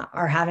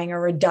are having a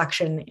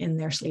reduction in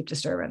their sleep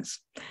disturbance.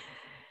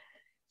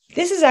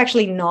 This is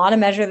actually not a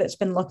measure that's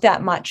been looked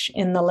at much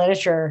in the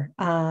literature.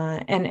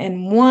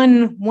 And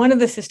one of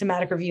the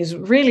systematic reviews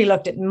really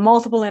looked at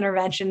multiple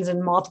interventions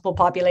and multiple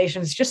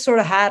populations, just sort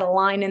of had a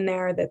line in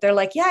there that they're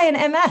like, yeah,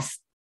 in MS,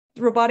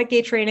 robotic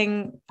gait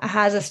training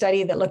has a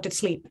study that looked at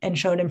sleep and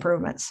showed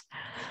improvements.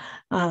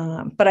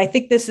 But I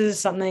think this is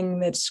something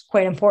that's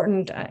quite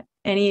important.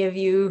 Any of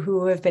you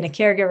who have been a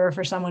caregiver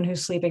for someone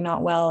who's sleeping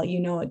not well,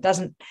 you know, it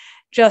doesn't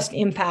just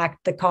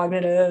impact the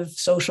cognitive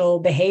social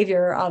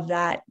behavior of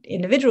that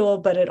individual,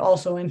 but it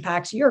also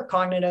impacts your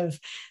cognitive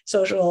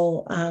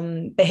social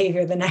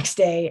behavior the next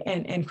day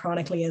and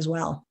chronically as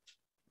well.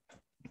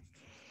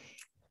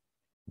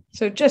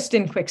 So just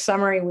in quick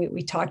summary,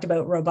 we talked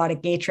about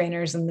robotic gait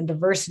trainers and the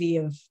diversity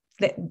of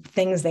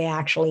things they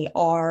actually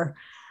are.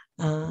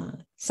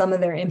 Some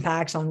of their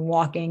impacts on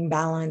walking,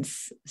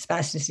 balance,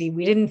 spasticity.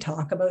 We didn't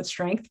talk about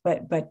strength,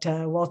 but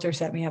Walter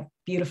set me up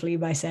beautifully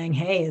by saying,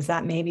 hey, is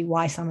that maybe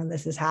why some of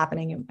this is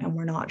happening? And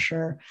we're not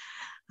sure.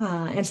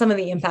 And some of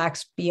the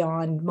impacts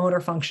beyond motor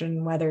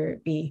function, whether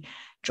it be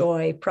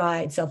joy,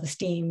 pride,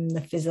 self-esteem,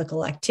 the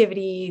physical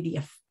activity,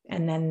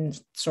 and then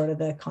sort of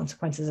the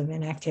consequences of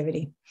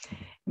inactivity.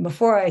 And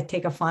before I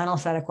take a final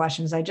set of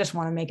questions, I just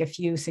want to make a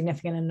few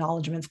significant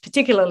acknowledgements,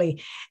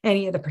 particularly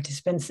any of the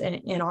participants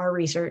in our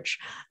research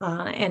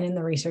and in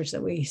the research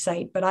that we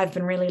cite. But I've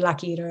been really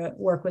lucky to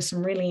work with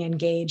some really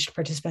engaged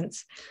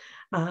participants.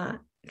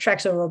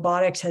 Trexo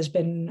Robotics has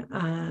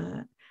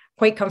been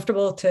quite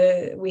comfortable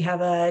we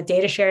have a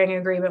data sharing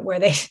agreement where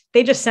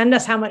they just send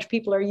us how much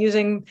people are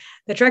using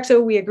the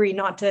Trexo. We agree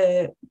not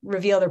to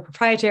reveal their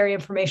proprietary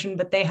information,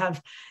 but they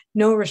have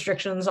no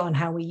restrictions on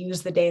how we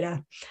use the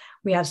data.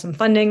 We have some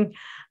funding.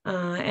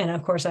 And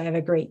of course, I have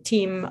a great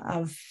team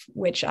of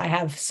which I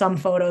have some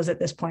photos at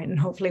this point, and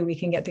hopefully we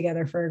can get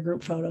together for a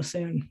group photo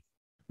soon.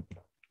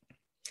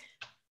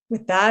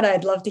 With that,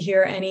 I'd love to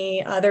hear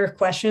any other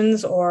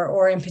questions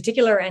or in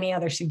particular, any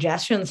other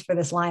suggestions for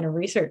this line of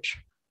research.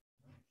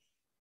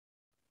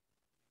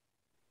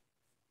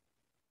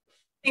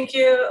 Thank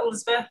you,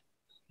 Elizabeth.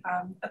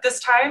 At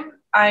this time,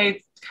 I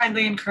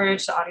kindly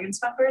encourage the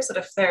audience members that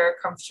if they're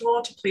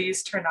comfortable to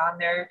please turn on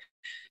their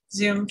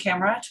Zoom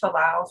camera to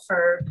allow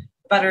for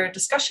better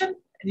discussion.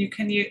 And you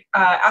can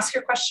ask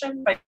your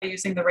question by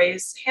using the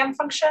raise hand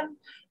function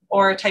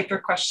or type your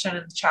question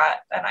in the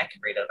chat and I can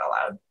read it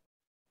aloud.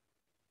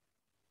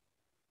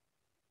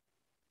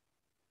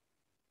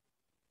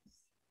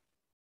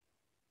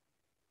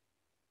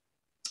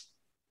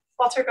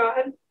 Walter, go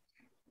ahead.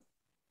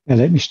 Yeah,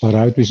 let me start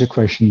out with a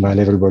question while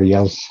everybody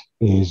else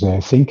is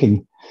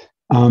thinking.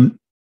 I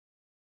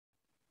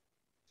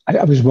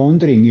was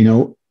wondering,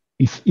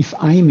 if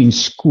I'm in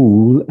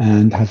school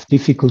and have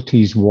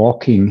difficulties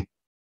walking,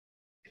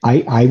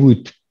 I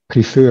would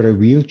prefer a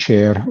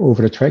wheelchair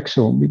over a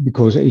Trexo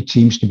because it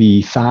seems to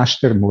be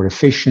faster, more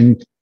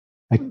efficient.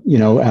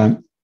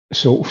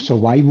 So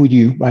why would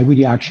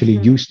you actually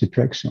use the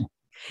Trexo?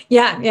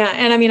 Yeah.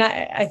 And I mean,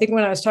 I think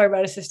when I was talking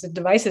about assisted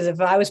devices, if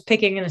I was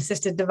picking an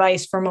assisted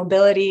device for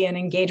mobility and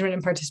engagement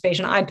and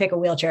participation, I'd pick a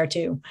wheelchair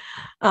too.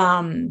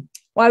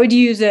 Why would you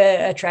use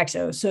a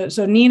Trexo?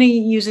 So Nina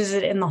uses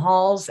it in the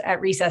halls at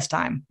recess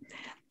time.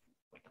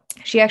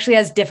 She actually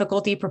has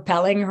difficulty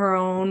propelling her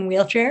own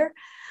wheelchair.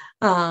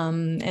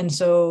 And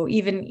so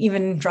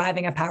even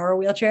driving a power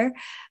wheelchair.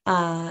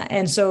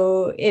 And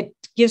so it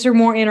gives her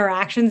more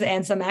interactions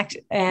and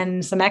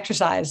some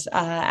exercise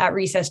at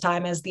recess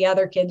time as the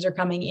other kids are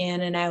coming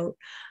in and out.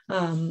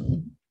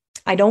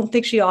 I don't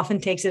think she often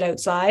takes it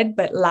outside,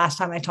 but last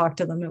time I talked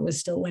to them, it was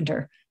still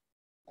winter.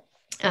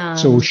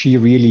 So she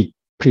really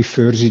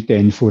prefers it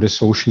then for the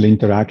social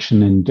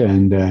interaction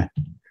and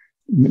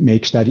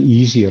makes that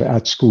easier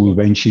at school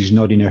when she's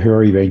not in a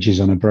hurry, when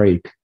she's on a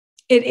break.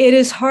 It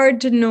is hard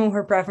to know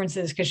her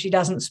preferences because she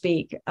doesn't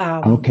speak.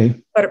 Okay.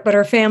 But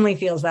her family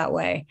feels that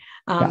way.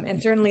 Yeah.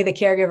 And certainly the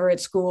caregiver at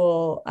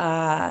school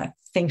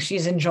thinks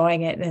she's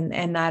enjoying it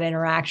and that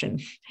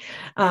interaction.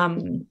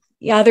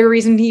 The other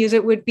reason to use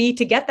it would be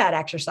to get that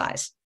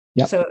exercise.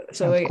 Yeah. But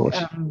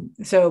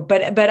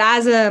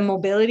as a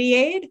mobility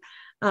aid,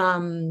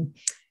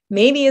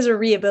 maybe as a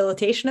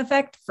rehabilitation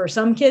effect for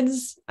some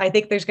kids, I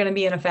think there's going to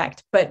be an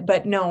effect.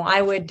 But no,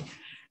 I would.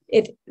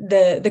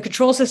 The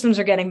control systems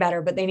are getting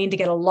better, but they need to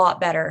get a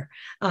lot better.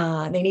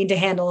 They need to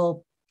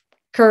handle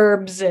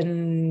curbs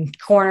and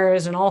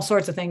corners and all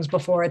sorts of things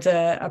before it's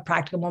a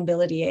practical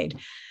mobility aid.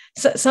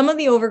 So some of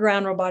the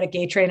overground robotic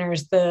gait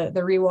trainers, the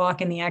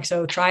Rewalk and the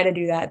Exo, try to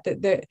do that.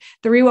 The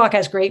Rewalk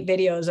has great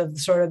videos of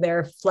sort of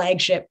their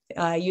flagship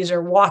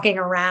user walking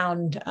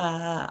around,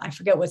 I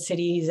forget what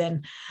city he's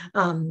in,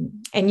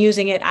 and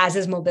using it as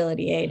his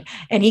mobility aid.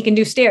 And he can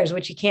do stairs,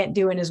 which he can't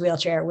do in his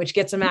wheelchair, which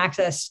gets him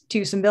access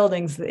to some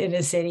buildings in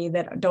his city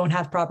that don't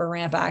have proper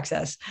ramp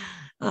access.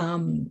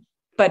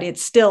 But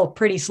it's still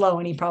pretty slow,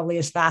 and he probably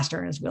is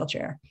faster in his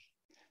wheelchair.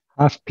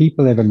 Have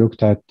people ever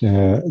looked at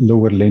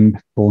lower limb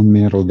bone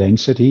mineral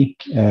density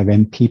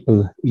when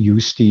people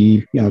use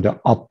the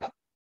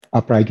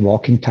upright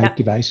walking type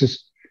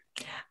devices?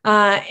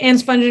 Anne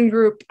Spungen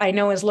Group, I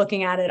know, is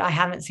looking at it. I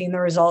haven't seen the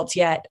results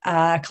yet.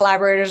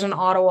 Collaborators in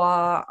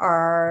Ottawa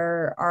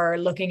are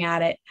looking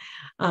at it.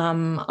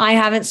 I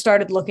haven't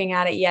started looking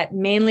at it yet,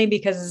 mainly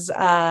because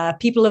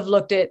people have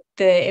looked at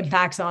the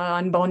impacts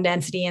on bone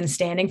density and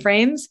standing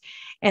frames,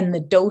 and the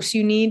dose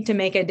you need to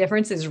make a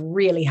difference is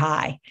really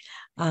high.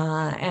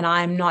 And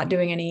I'm not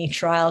doing any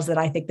trials that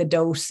I think the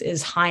dose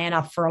is high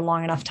enough for a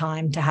long enough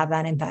time to have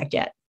that impact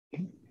yet.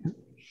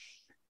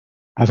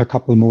 I have a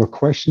couple more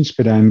questions,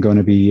 but I'm going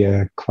to be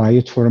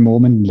quiet for a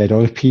moment and let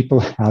other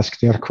people ask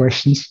their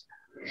questions.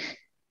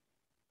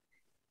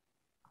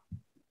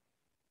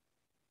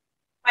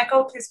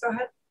 Michael, please go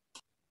ahead.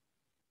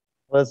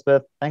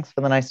 Elizabeth, thanks for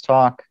the nice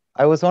talk.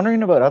 I was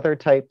wondering about other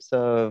types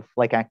of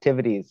like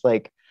activities.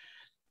 Like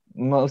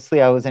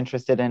mostly I was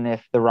interested in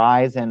if the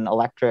rise in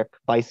electric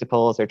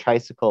bicycles or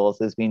tricycles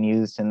is being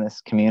used in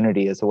this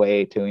community as a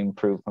way to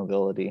improve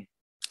mobility.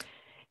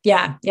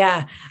 Yeah,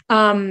 yeah.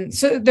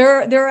 So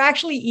there are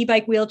actually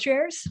e-bike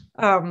wheelchairs,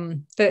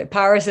 the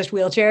power assist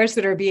wheelchairs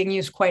that are being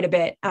used quite a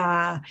bit.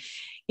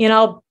 In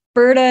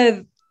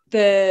Alberta,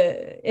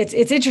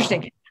 it's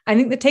interesting. I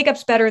think the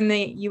take-up's better in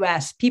the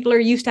US. People are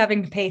used to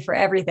having to pay for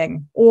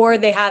everything, or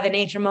they have an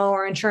HMO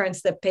or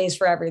insurance that pays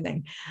for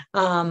everything.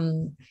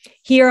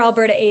 Here,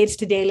 Alberta Aids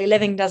to Daily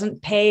Living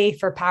doesn't pay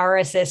for power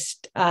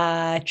assist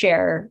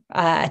chair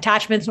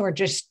attachments, or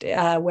just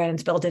when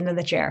it's built into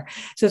the chair.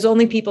 So it's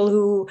only people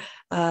who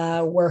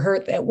were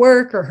hurt at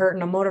work or hurt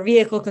in a motor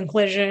vehicle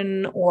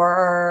collision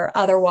or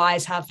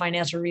otherwise have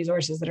financial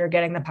resources that are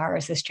getting the power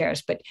assist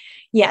chairs. But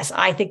yes,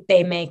 I think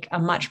they make a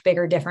much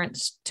bigger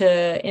difference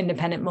to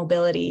independent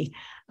mobility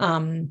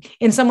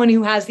in someone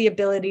who has the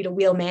ability to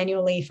wheel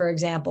manually, for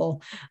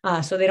example.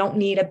 So they don't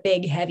need a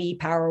big, heavy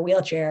power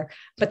wheelchair,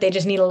 but they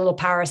just need a little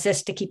power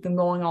assist to keep them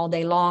going all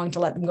day long, to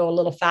let them go a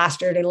little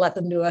faster, to let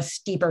them do a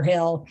steeper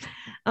hill.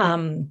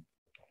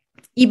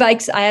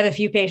 E-bikes, I have a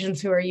few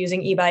patients who are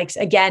using e-bikes.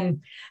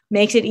 Again,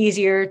 makes it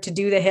easier to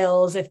do the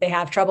hills. If they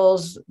have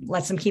troubles,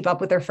 lets them keep up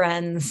with their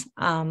friends.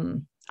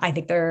 I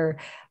think they're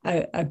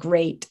a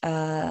great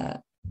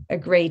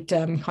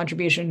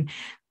contribution.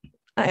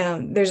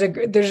 There's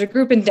a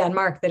group in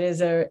Denmark that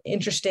is an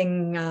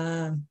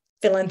interesting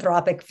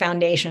philanthropic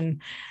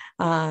foundation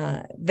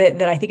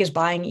that I think is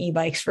buying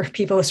e-bikes for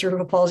people with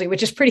cerebral palsy,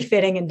 which is pretty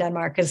fitting in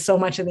Denmark because so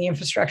much of the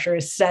infrastructure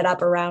is set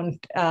up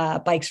around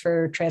bikes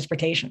for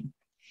transportation.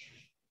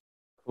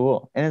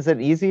 Cool. And is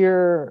it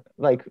easier,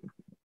 like,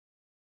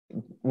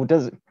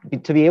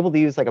 to be able to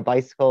use like a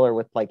bicycle or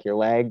with like your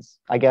legs?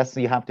 I guess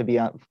you have to be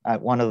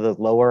at one of the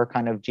lower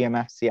kind of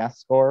GMFCS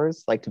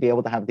scores, like to be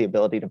able to have the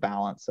ability to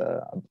balance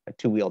a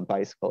two-wheeled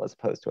bicycle as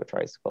opposed to a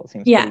tricycle. It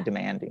seems pretty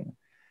demanding.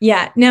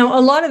 Yeah. Now,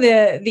 a lot of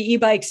the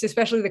e-bikes,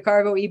 especially the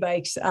cargo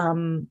e-bikes,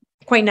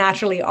 quite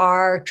naturally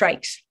are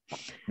trikes.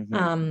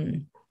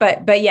 Mm-hmm.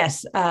 But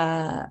yes,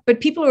 but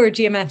people who are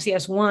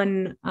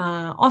GMFCS1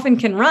 often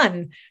can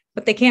run,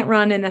 but they can't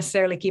run and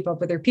necessarily keep up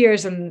with their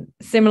peers. And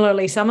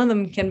similarly, some of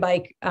them can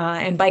bike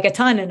and bike a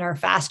ton and are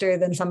faster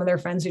than some of their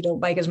friends who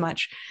don't bike as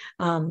much.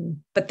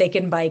 But they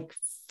can bike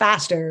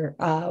faster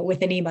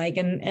with an e-bike,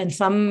 and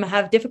some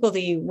have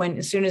difficulty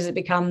as soon as it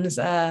becomes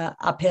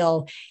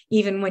uphill,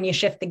 even when you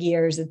shift the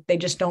gears, they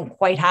just don't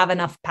quite have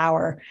enough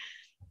power.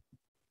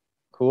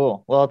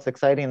 Cool. Well, it's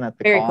exciting that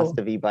the cost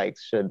of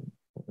e-bikes should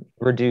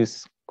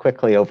reduce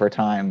quickly over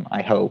time,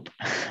 I hope.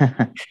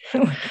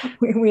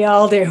 we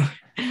all do.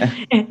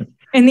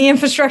 And the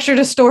infrastructure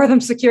to store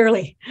them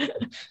securely.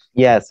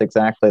 Yes,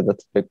 exactly.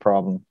 That's a big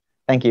problem.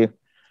 Thank you.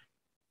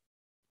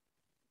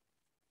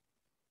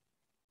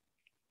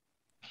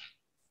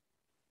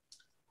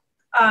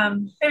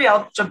 Maybe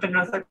I'll jump in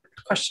with a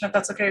question if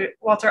that's okay,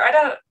 Walter. I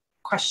had a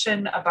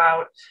question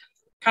about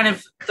kind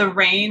of the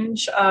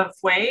range of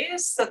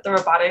ways that the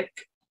robotic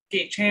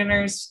gait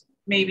trainers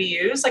may be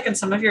used. Like in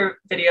some of your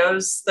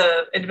videos,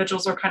 the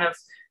individuals were kind of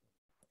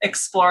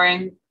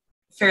exploring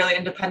fairly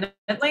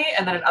independently,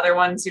 and then in other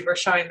ones you were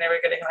showing they were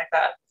getting like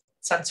that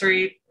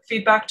sensory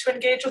feedback to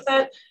engage with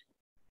it.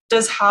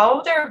 Does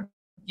how they're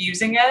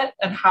using it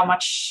and how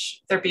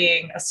much they're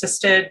being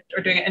assisted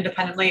or doing it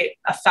independently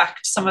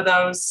affect some of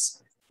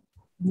those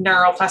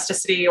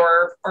neuroplasticity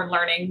or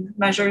learning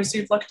measures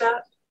you've looked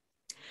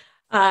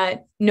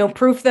at? No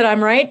proof that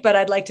I'm right, but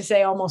I'd like to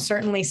say almost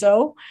certainly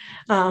so.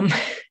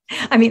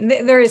 I mean,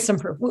 there is some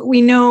proof.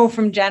 We know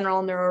from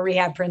general neuro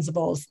rehab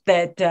principles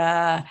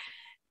that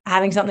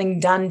having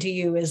something done to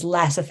you is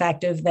less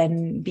effective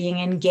than being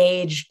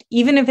engaged,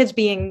 even if it's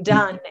being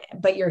done,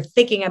 but you're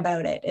thinking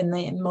about it in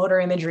the motor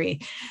imagery.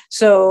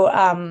 So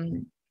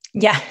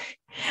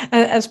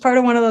as part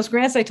of one of those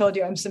grants I told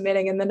you I'm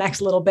submitting in the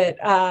next little bit,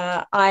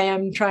 I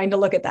am trying to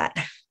look at that.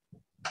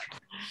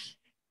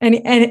 And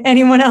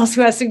anyone else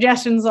who has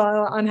suggestions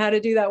on how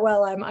to do that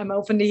well, I'm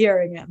open to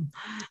hearing them.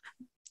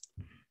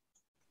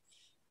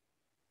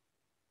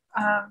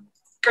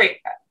 Great.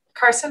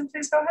 Carson,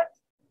 please go ahead.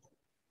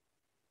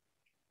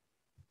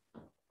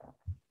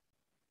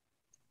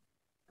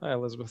 Hi,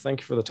 Elizabeth.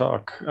 Thank you for the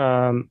talk.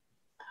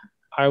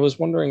 I was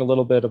wondering a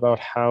little bit about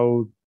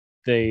how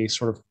they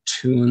sort of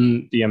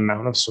tune the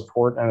amount of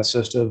support and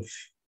assistive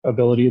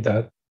ability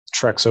that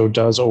Trexo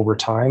does over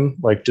time.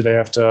 Like, do they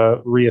have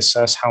to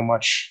reassess how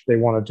much they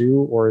want to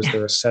do, or is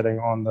there a setting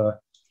on the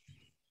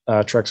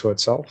Trexo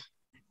itself?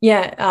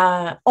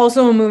 Yeah,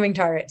 also a moving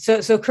target.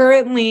 So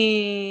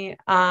currently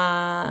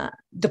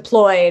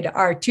deployed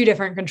are two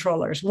different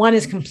controllers. One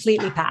is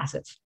completely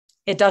passive.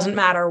 It doesn't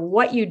matter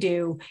what you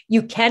do.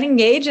 You can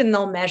engage and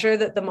they'll measure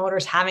that the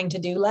motor's having to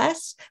do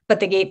less,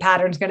 but the gait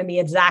pattern is going to be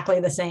exactly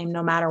the same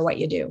no matter what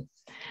you do.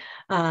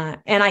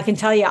 And I can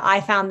tell you, I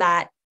found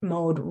that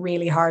mode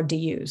really hard to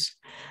use.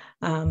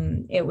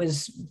 It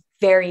was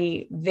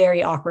very,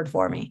 very awkward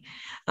for me.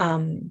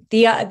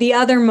 The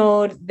other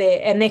mode,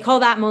 and they call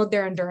that mode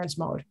their endurance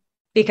mode.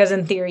 because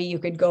in theory you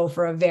could go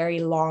for a very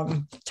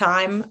long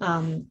time.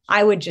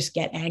 I would just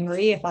get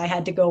angry if I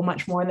had to go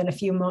much more than a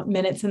few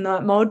minutes in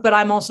that mode, but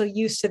I'm also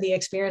used to the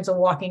experience of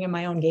walking in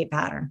my own gait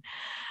pattern.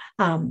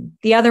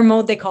 The other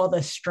mode they call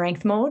the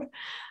strength mode,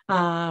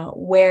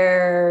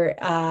 where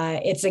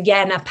it's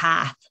again a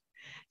path.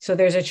 So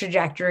there's a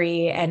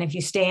trajectory, and if you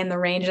stay in the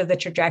range of the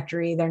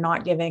trajectory, they're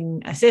not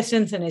giving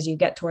assistance. And as you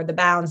get toward the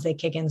bounds, they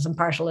kick in some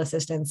partial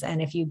assistance.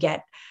 And if you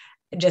get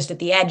just at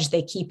the edge,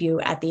 they keep you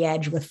at the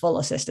edge with full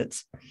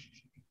assistance.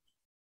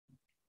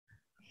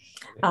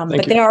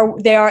 But they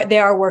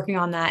are working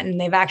on that, and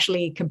they've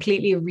actually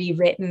completely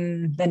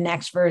rewritten the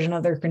next version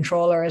of their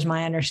controller, is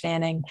my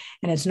understanding,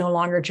 and it's no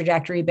longer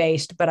trajectory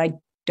based. But I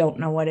don't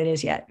know what it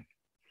is yet.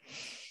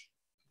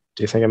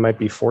 Do you think it might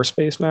be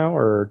force-based now,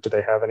 or do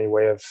they have any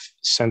way of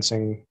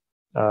sensing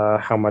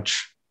how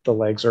much the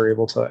legs are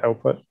able to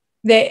output?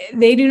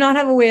 They do not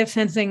have a way of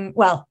sensing.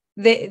 Well,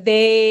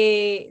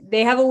 they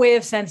have a way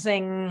of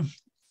sensing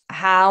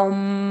how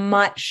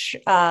much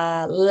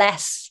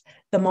less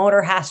the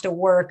motor has to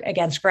work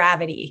against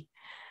gravity,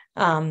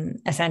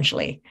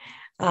 essentially.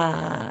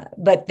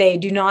 But they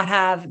do not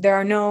have. There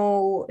are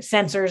no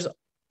sensors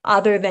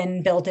other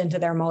than built into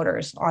their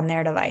motors on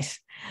their device.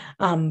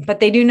 But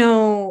they do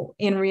know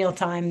in real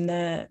time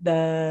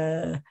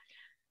the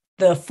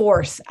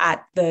force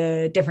at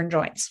the different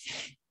joints.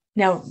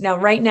 Now,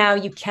 right now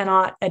you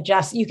cannot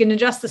adjust. You can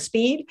adjust the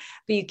speed,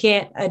 but you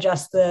can't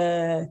adjust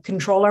the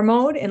controller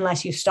mode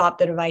unless you stop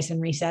the device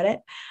and reset it.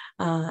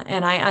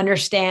 And I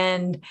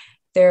understand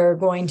they're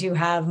going to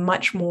have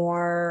much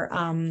more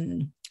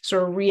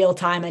sort of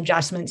real-time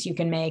adjustments you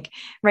can make.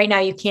 Right now,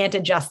 you can't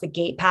adjust the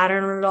gait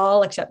pattern at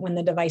all, except when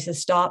the device is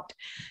stopped.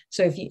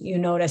 So if you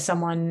notice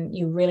someone,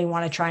 you really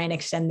want to try and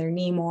extend their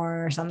knee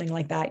more or something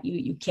like that,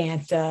 you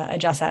can't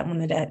adjust that when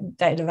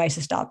the device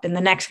is stopped. And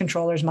the next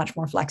controller is much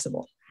more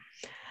flexible.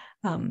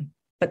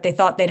 But they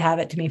thought they'd have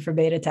it to me for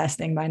beta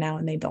testing by now,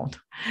 and they don't.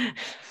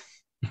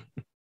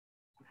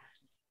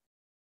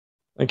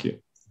 Thank you.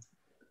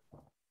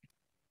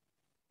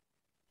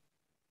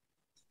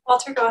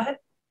 Walter, go ahead.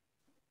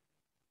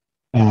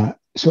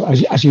 So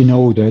as you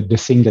know, the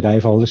thing that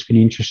I've always been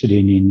interested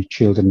in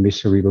children with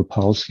cerebral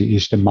palsy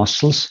is the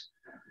muscles.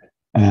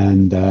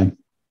 And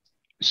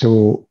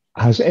so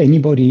has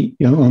anybody,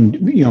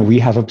 we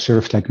have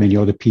observed, like many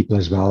other people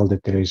as well,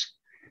 that there is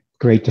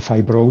greater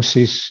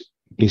fibrosis,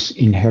 is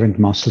inherent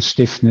muscle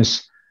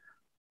stiffness,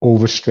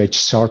 overstretched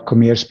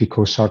sarcomeres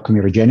because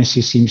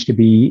sarcomerogenesis seems to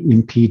be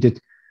impeded.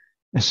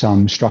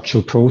 Some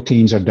structural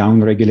proteins are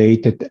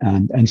downregulated.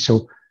 And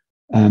so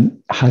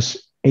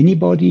has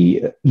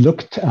anybody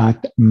looked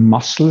at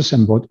muscles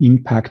and what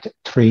impact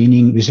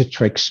training with a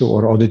Trexo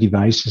or other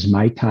devices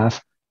might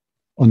have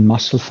on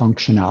muscle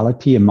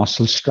functionality and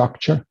muscle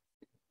structure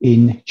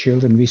in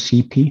children with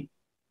CP?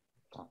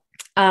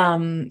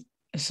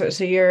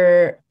 So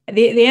you're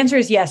the answer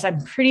is yes.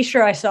 I'm pretty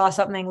sure I saw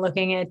something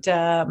looking at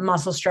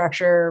muscle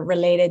structure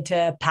related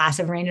to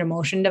passive range of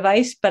motion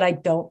device, but I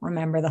don't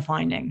remember the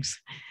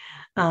findings.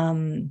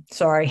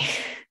 Sorry.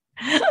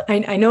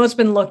 I know it's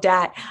been looked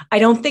at. I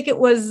don't think it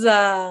was,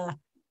 I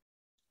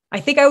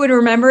think I would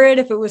remember it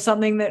if it was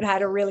something that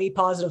had a really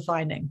positive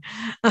finding.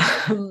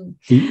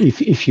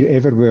 If you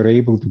ever were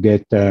able to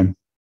get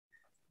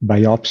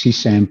biopsy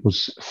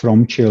samples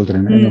from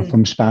children,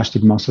 from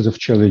spastic muscles of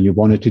children, you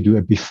wanted to do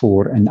it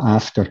before and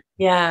after.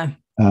 Yeah.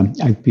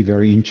 I'd be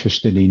very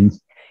interested in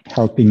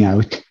helping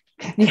out.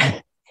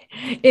 Yeah.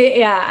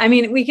 Yeah, I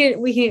mean, we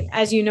can,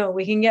 as you know,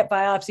 we can get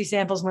biopsy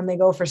samples when they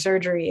go for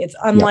surgery. It's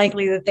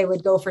unlikely that they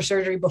would go for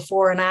surgery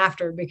before and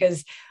after,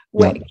 because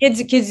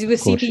kids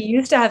with CP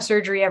used to have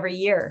surgery every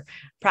year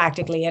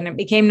practically. And it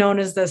became known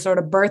as the sort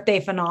of birthday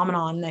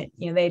phenomenon that,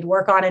 they'd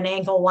work on an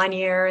ankle one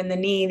year and the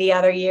knee the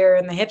other year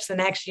and the hips the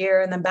next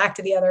year and then back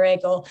to the other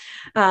ankle.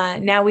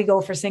 Now we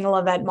go for single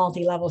event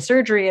multi-level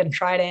surgery and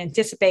try to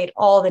anticipate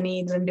all the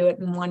needs and do it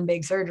in one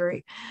big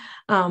surgery.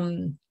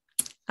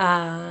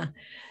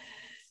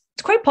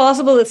 It's quite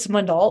possible that some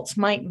adults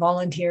might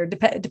volunteer.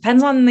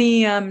 Depends on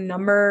the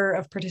number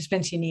of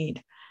participants you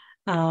need.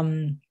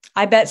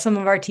 I bet some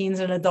of our teens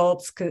and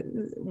adults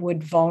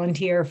would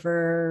volunteer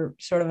for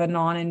sort of a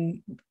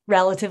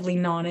relatively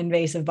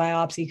non-invasive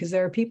biopsy, because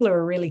there are people who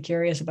are really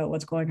curious about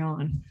what's going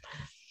on.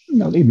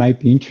 No, it might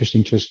be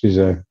interesting just as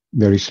a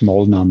very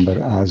small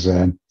number as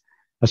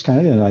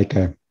kind of like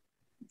a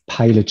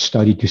pilot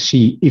study to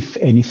see if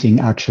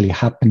anything actually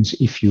happens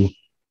if you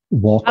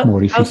walk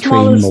more, if you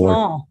train more.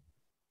 Small?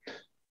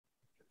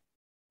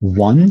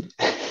 One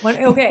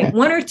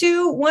or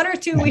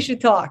two, we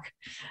should talk.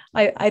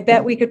 I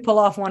bet we could pull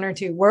off one or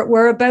two.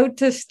 We're about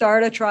to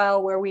start a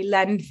trial where we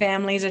lend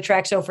families a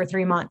Trexo for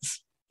 3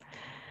 months.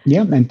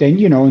 Yeah. And then,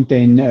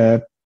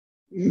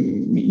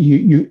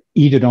 you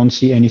either don't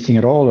see anything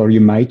at all, or you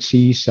might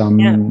see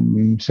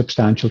some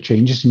substantial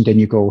changes. And then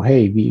you go,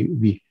 hey,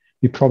 we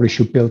probably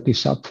should build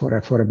this up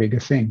for a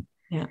bigger thing.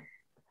 Yeah.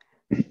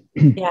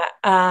 Yeah.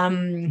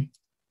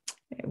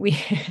 we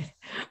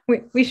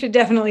we should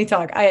definitely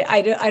talk.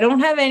 I don't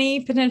have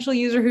any potential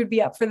user who'd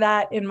be up for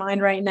that in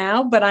mind right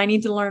now, but I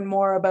need to learn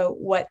more about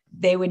what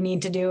they would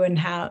need to do and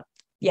how.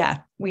 Yeah,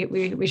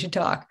 we should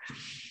talk.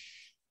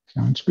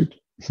 Sounds good.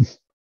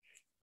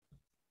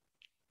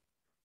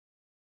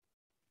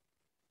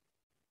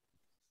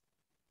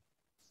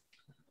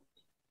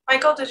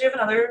 Michael, did you have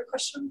another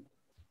question?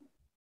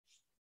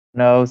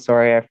 No,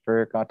 sorry, I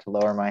forgot to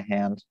lower my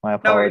hand. My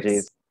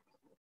apologies.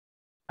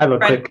 I have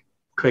a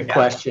quick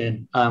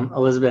question,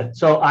 Elizabeth.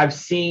 So I've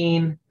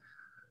seen,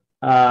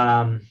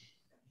 first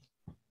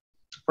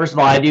of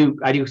all, I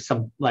do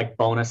some like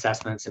bone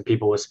assessments in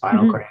people with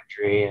spinal cord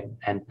injury,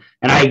 and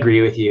I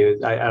agree with you.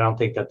 I don't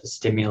think that the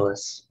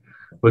stimulus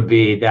would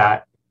be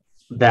that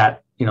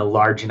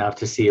large enough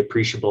to see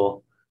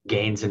appreciable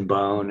gains in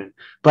bone.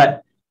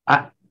 But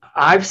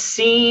I've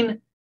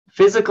seen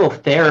physical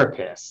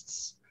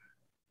therapists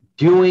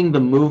doing the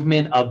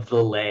movement of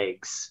the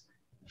legs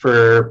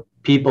for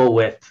people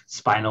with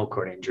spinal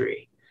cord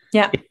injury.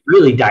 Yeah. It's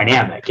really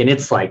dynamic, and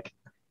it's like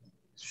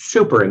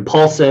super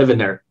impulsive, and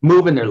they're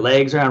moving their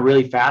legs around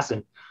really fast.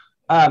 And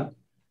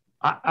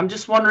I'm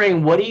just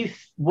wondering, what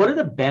are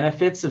the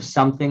benefits of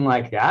something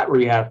like that,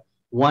 where you have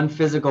one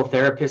physical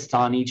therapist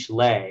on each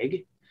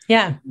leg?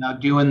 Yeah. Now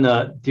doing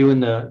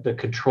the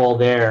control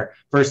there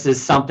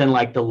versus something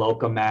like the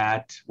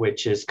Locomat,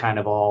 which is kind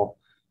of all,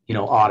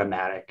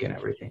 automatic and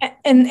everything.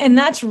 And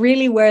that's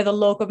really where the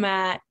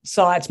Locomat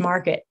saw its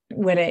market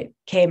when it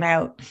came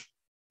out.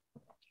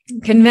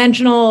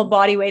 Conventional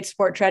bodyweight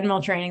sport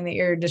treadmill training that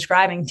you're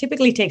describing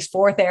typically takes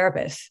 4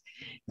 therapists,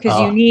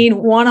 because you need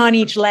one on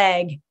each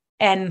leg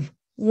and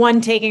one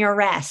taking a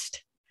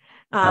rest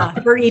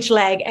for each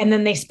leg, and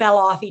then they spell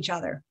off each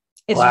other.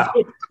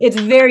 It's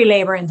very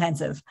labor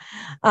intensive.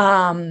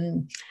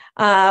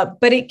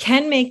 But it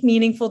can make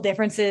meaningful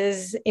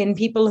differences in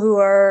people who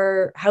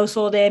are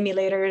household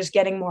ambulators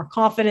getting more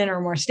confident or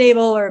more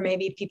stable, or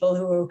maybe people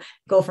who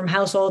go from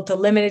household to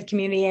limited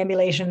community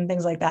ambulation,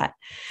 things like that.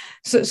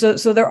 So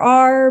there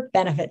are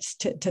benefits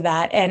to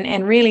that.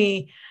 And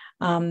really,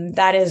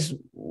 that is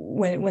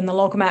when the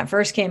Locomat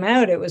first came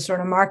out, it was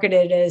sort of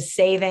marketed as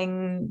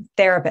saving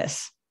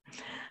therapists.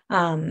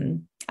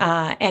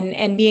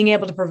 And being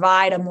able to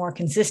provide a more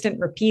consistent,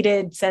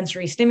 repeated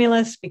sensory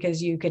stimulus,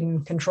 because you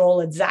can control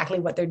exactly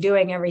what they're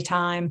doing every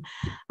time,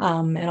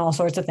 and all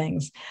sorts of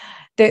things.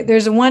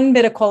 There's one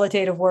bit of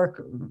qualitative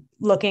work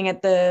looking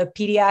at the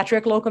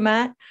pediatric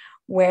Locomat,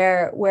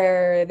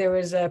 where there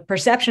was a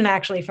perception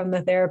actually from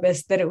the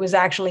therapist that it was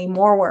actually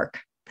more work,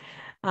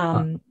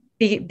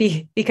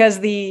 because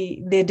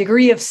the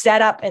degree of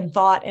setup and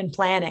thought and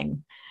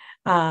planning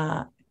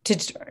to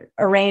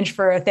arrange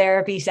for a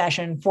therapy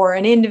session for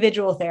an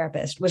individual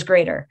therapist was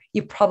greater.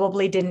 You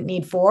probably didn't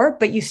need 4,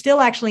 but you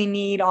still actually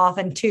need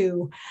often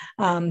 2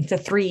 to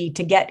 3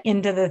 to get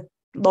into the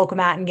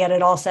Locomat and get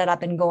it all set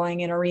up and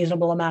going in a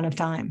reasonable amount of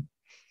time.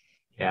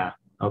 Yeah.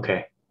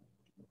 Okay.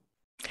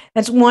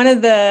 That's one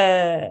of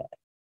the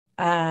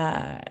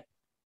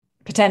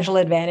potential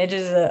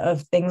advantages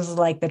of things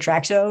like the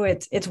Trexo.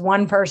 It's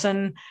one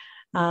person.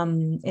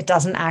 It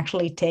doesn't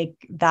actually take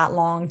that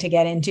long to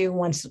get into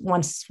once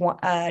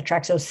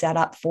Trexo's set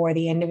up for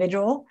the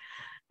individual.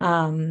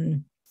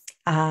 It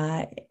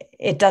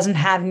doesn't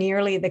have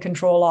nearly the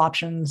control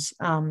options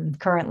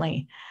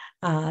currently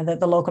that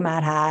the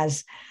Locomat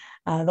has.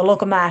 The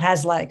Locomat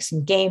has like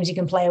some games you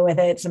can play with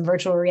it, some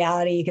virtual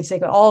reality. You can say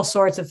all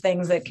sorts of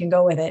things that can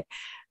go with it,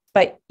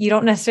 but you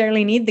don't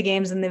necessarily need the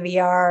games in the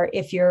VR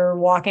if you're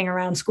walking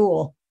around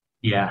school.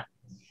 Yeah.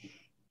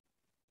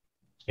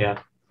 Yeah.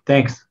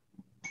 Thanks.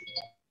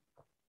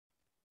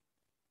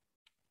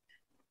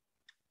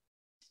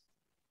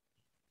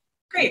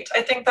 Great.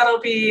 I think that'll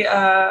be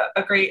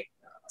a great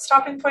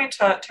stopping point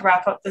to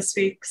wrap up this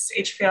week's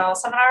HPL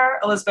seminar.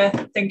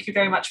 Elizabeth, thank you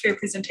very much for your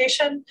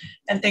presentation,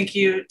 and thank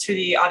you to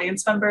the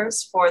audience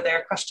members for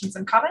their questions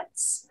and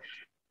comments.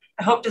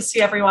 I hope to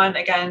see everyone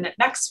again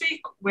next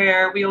week,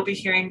 where we will be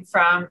hearing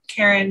from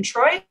Karen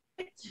Troy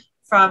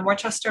from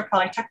Worcester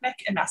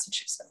Polytechnic in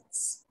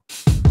Massachusetts.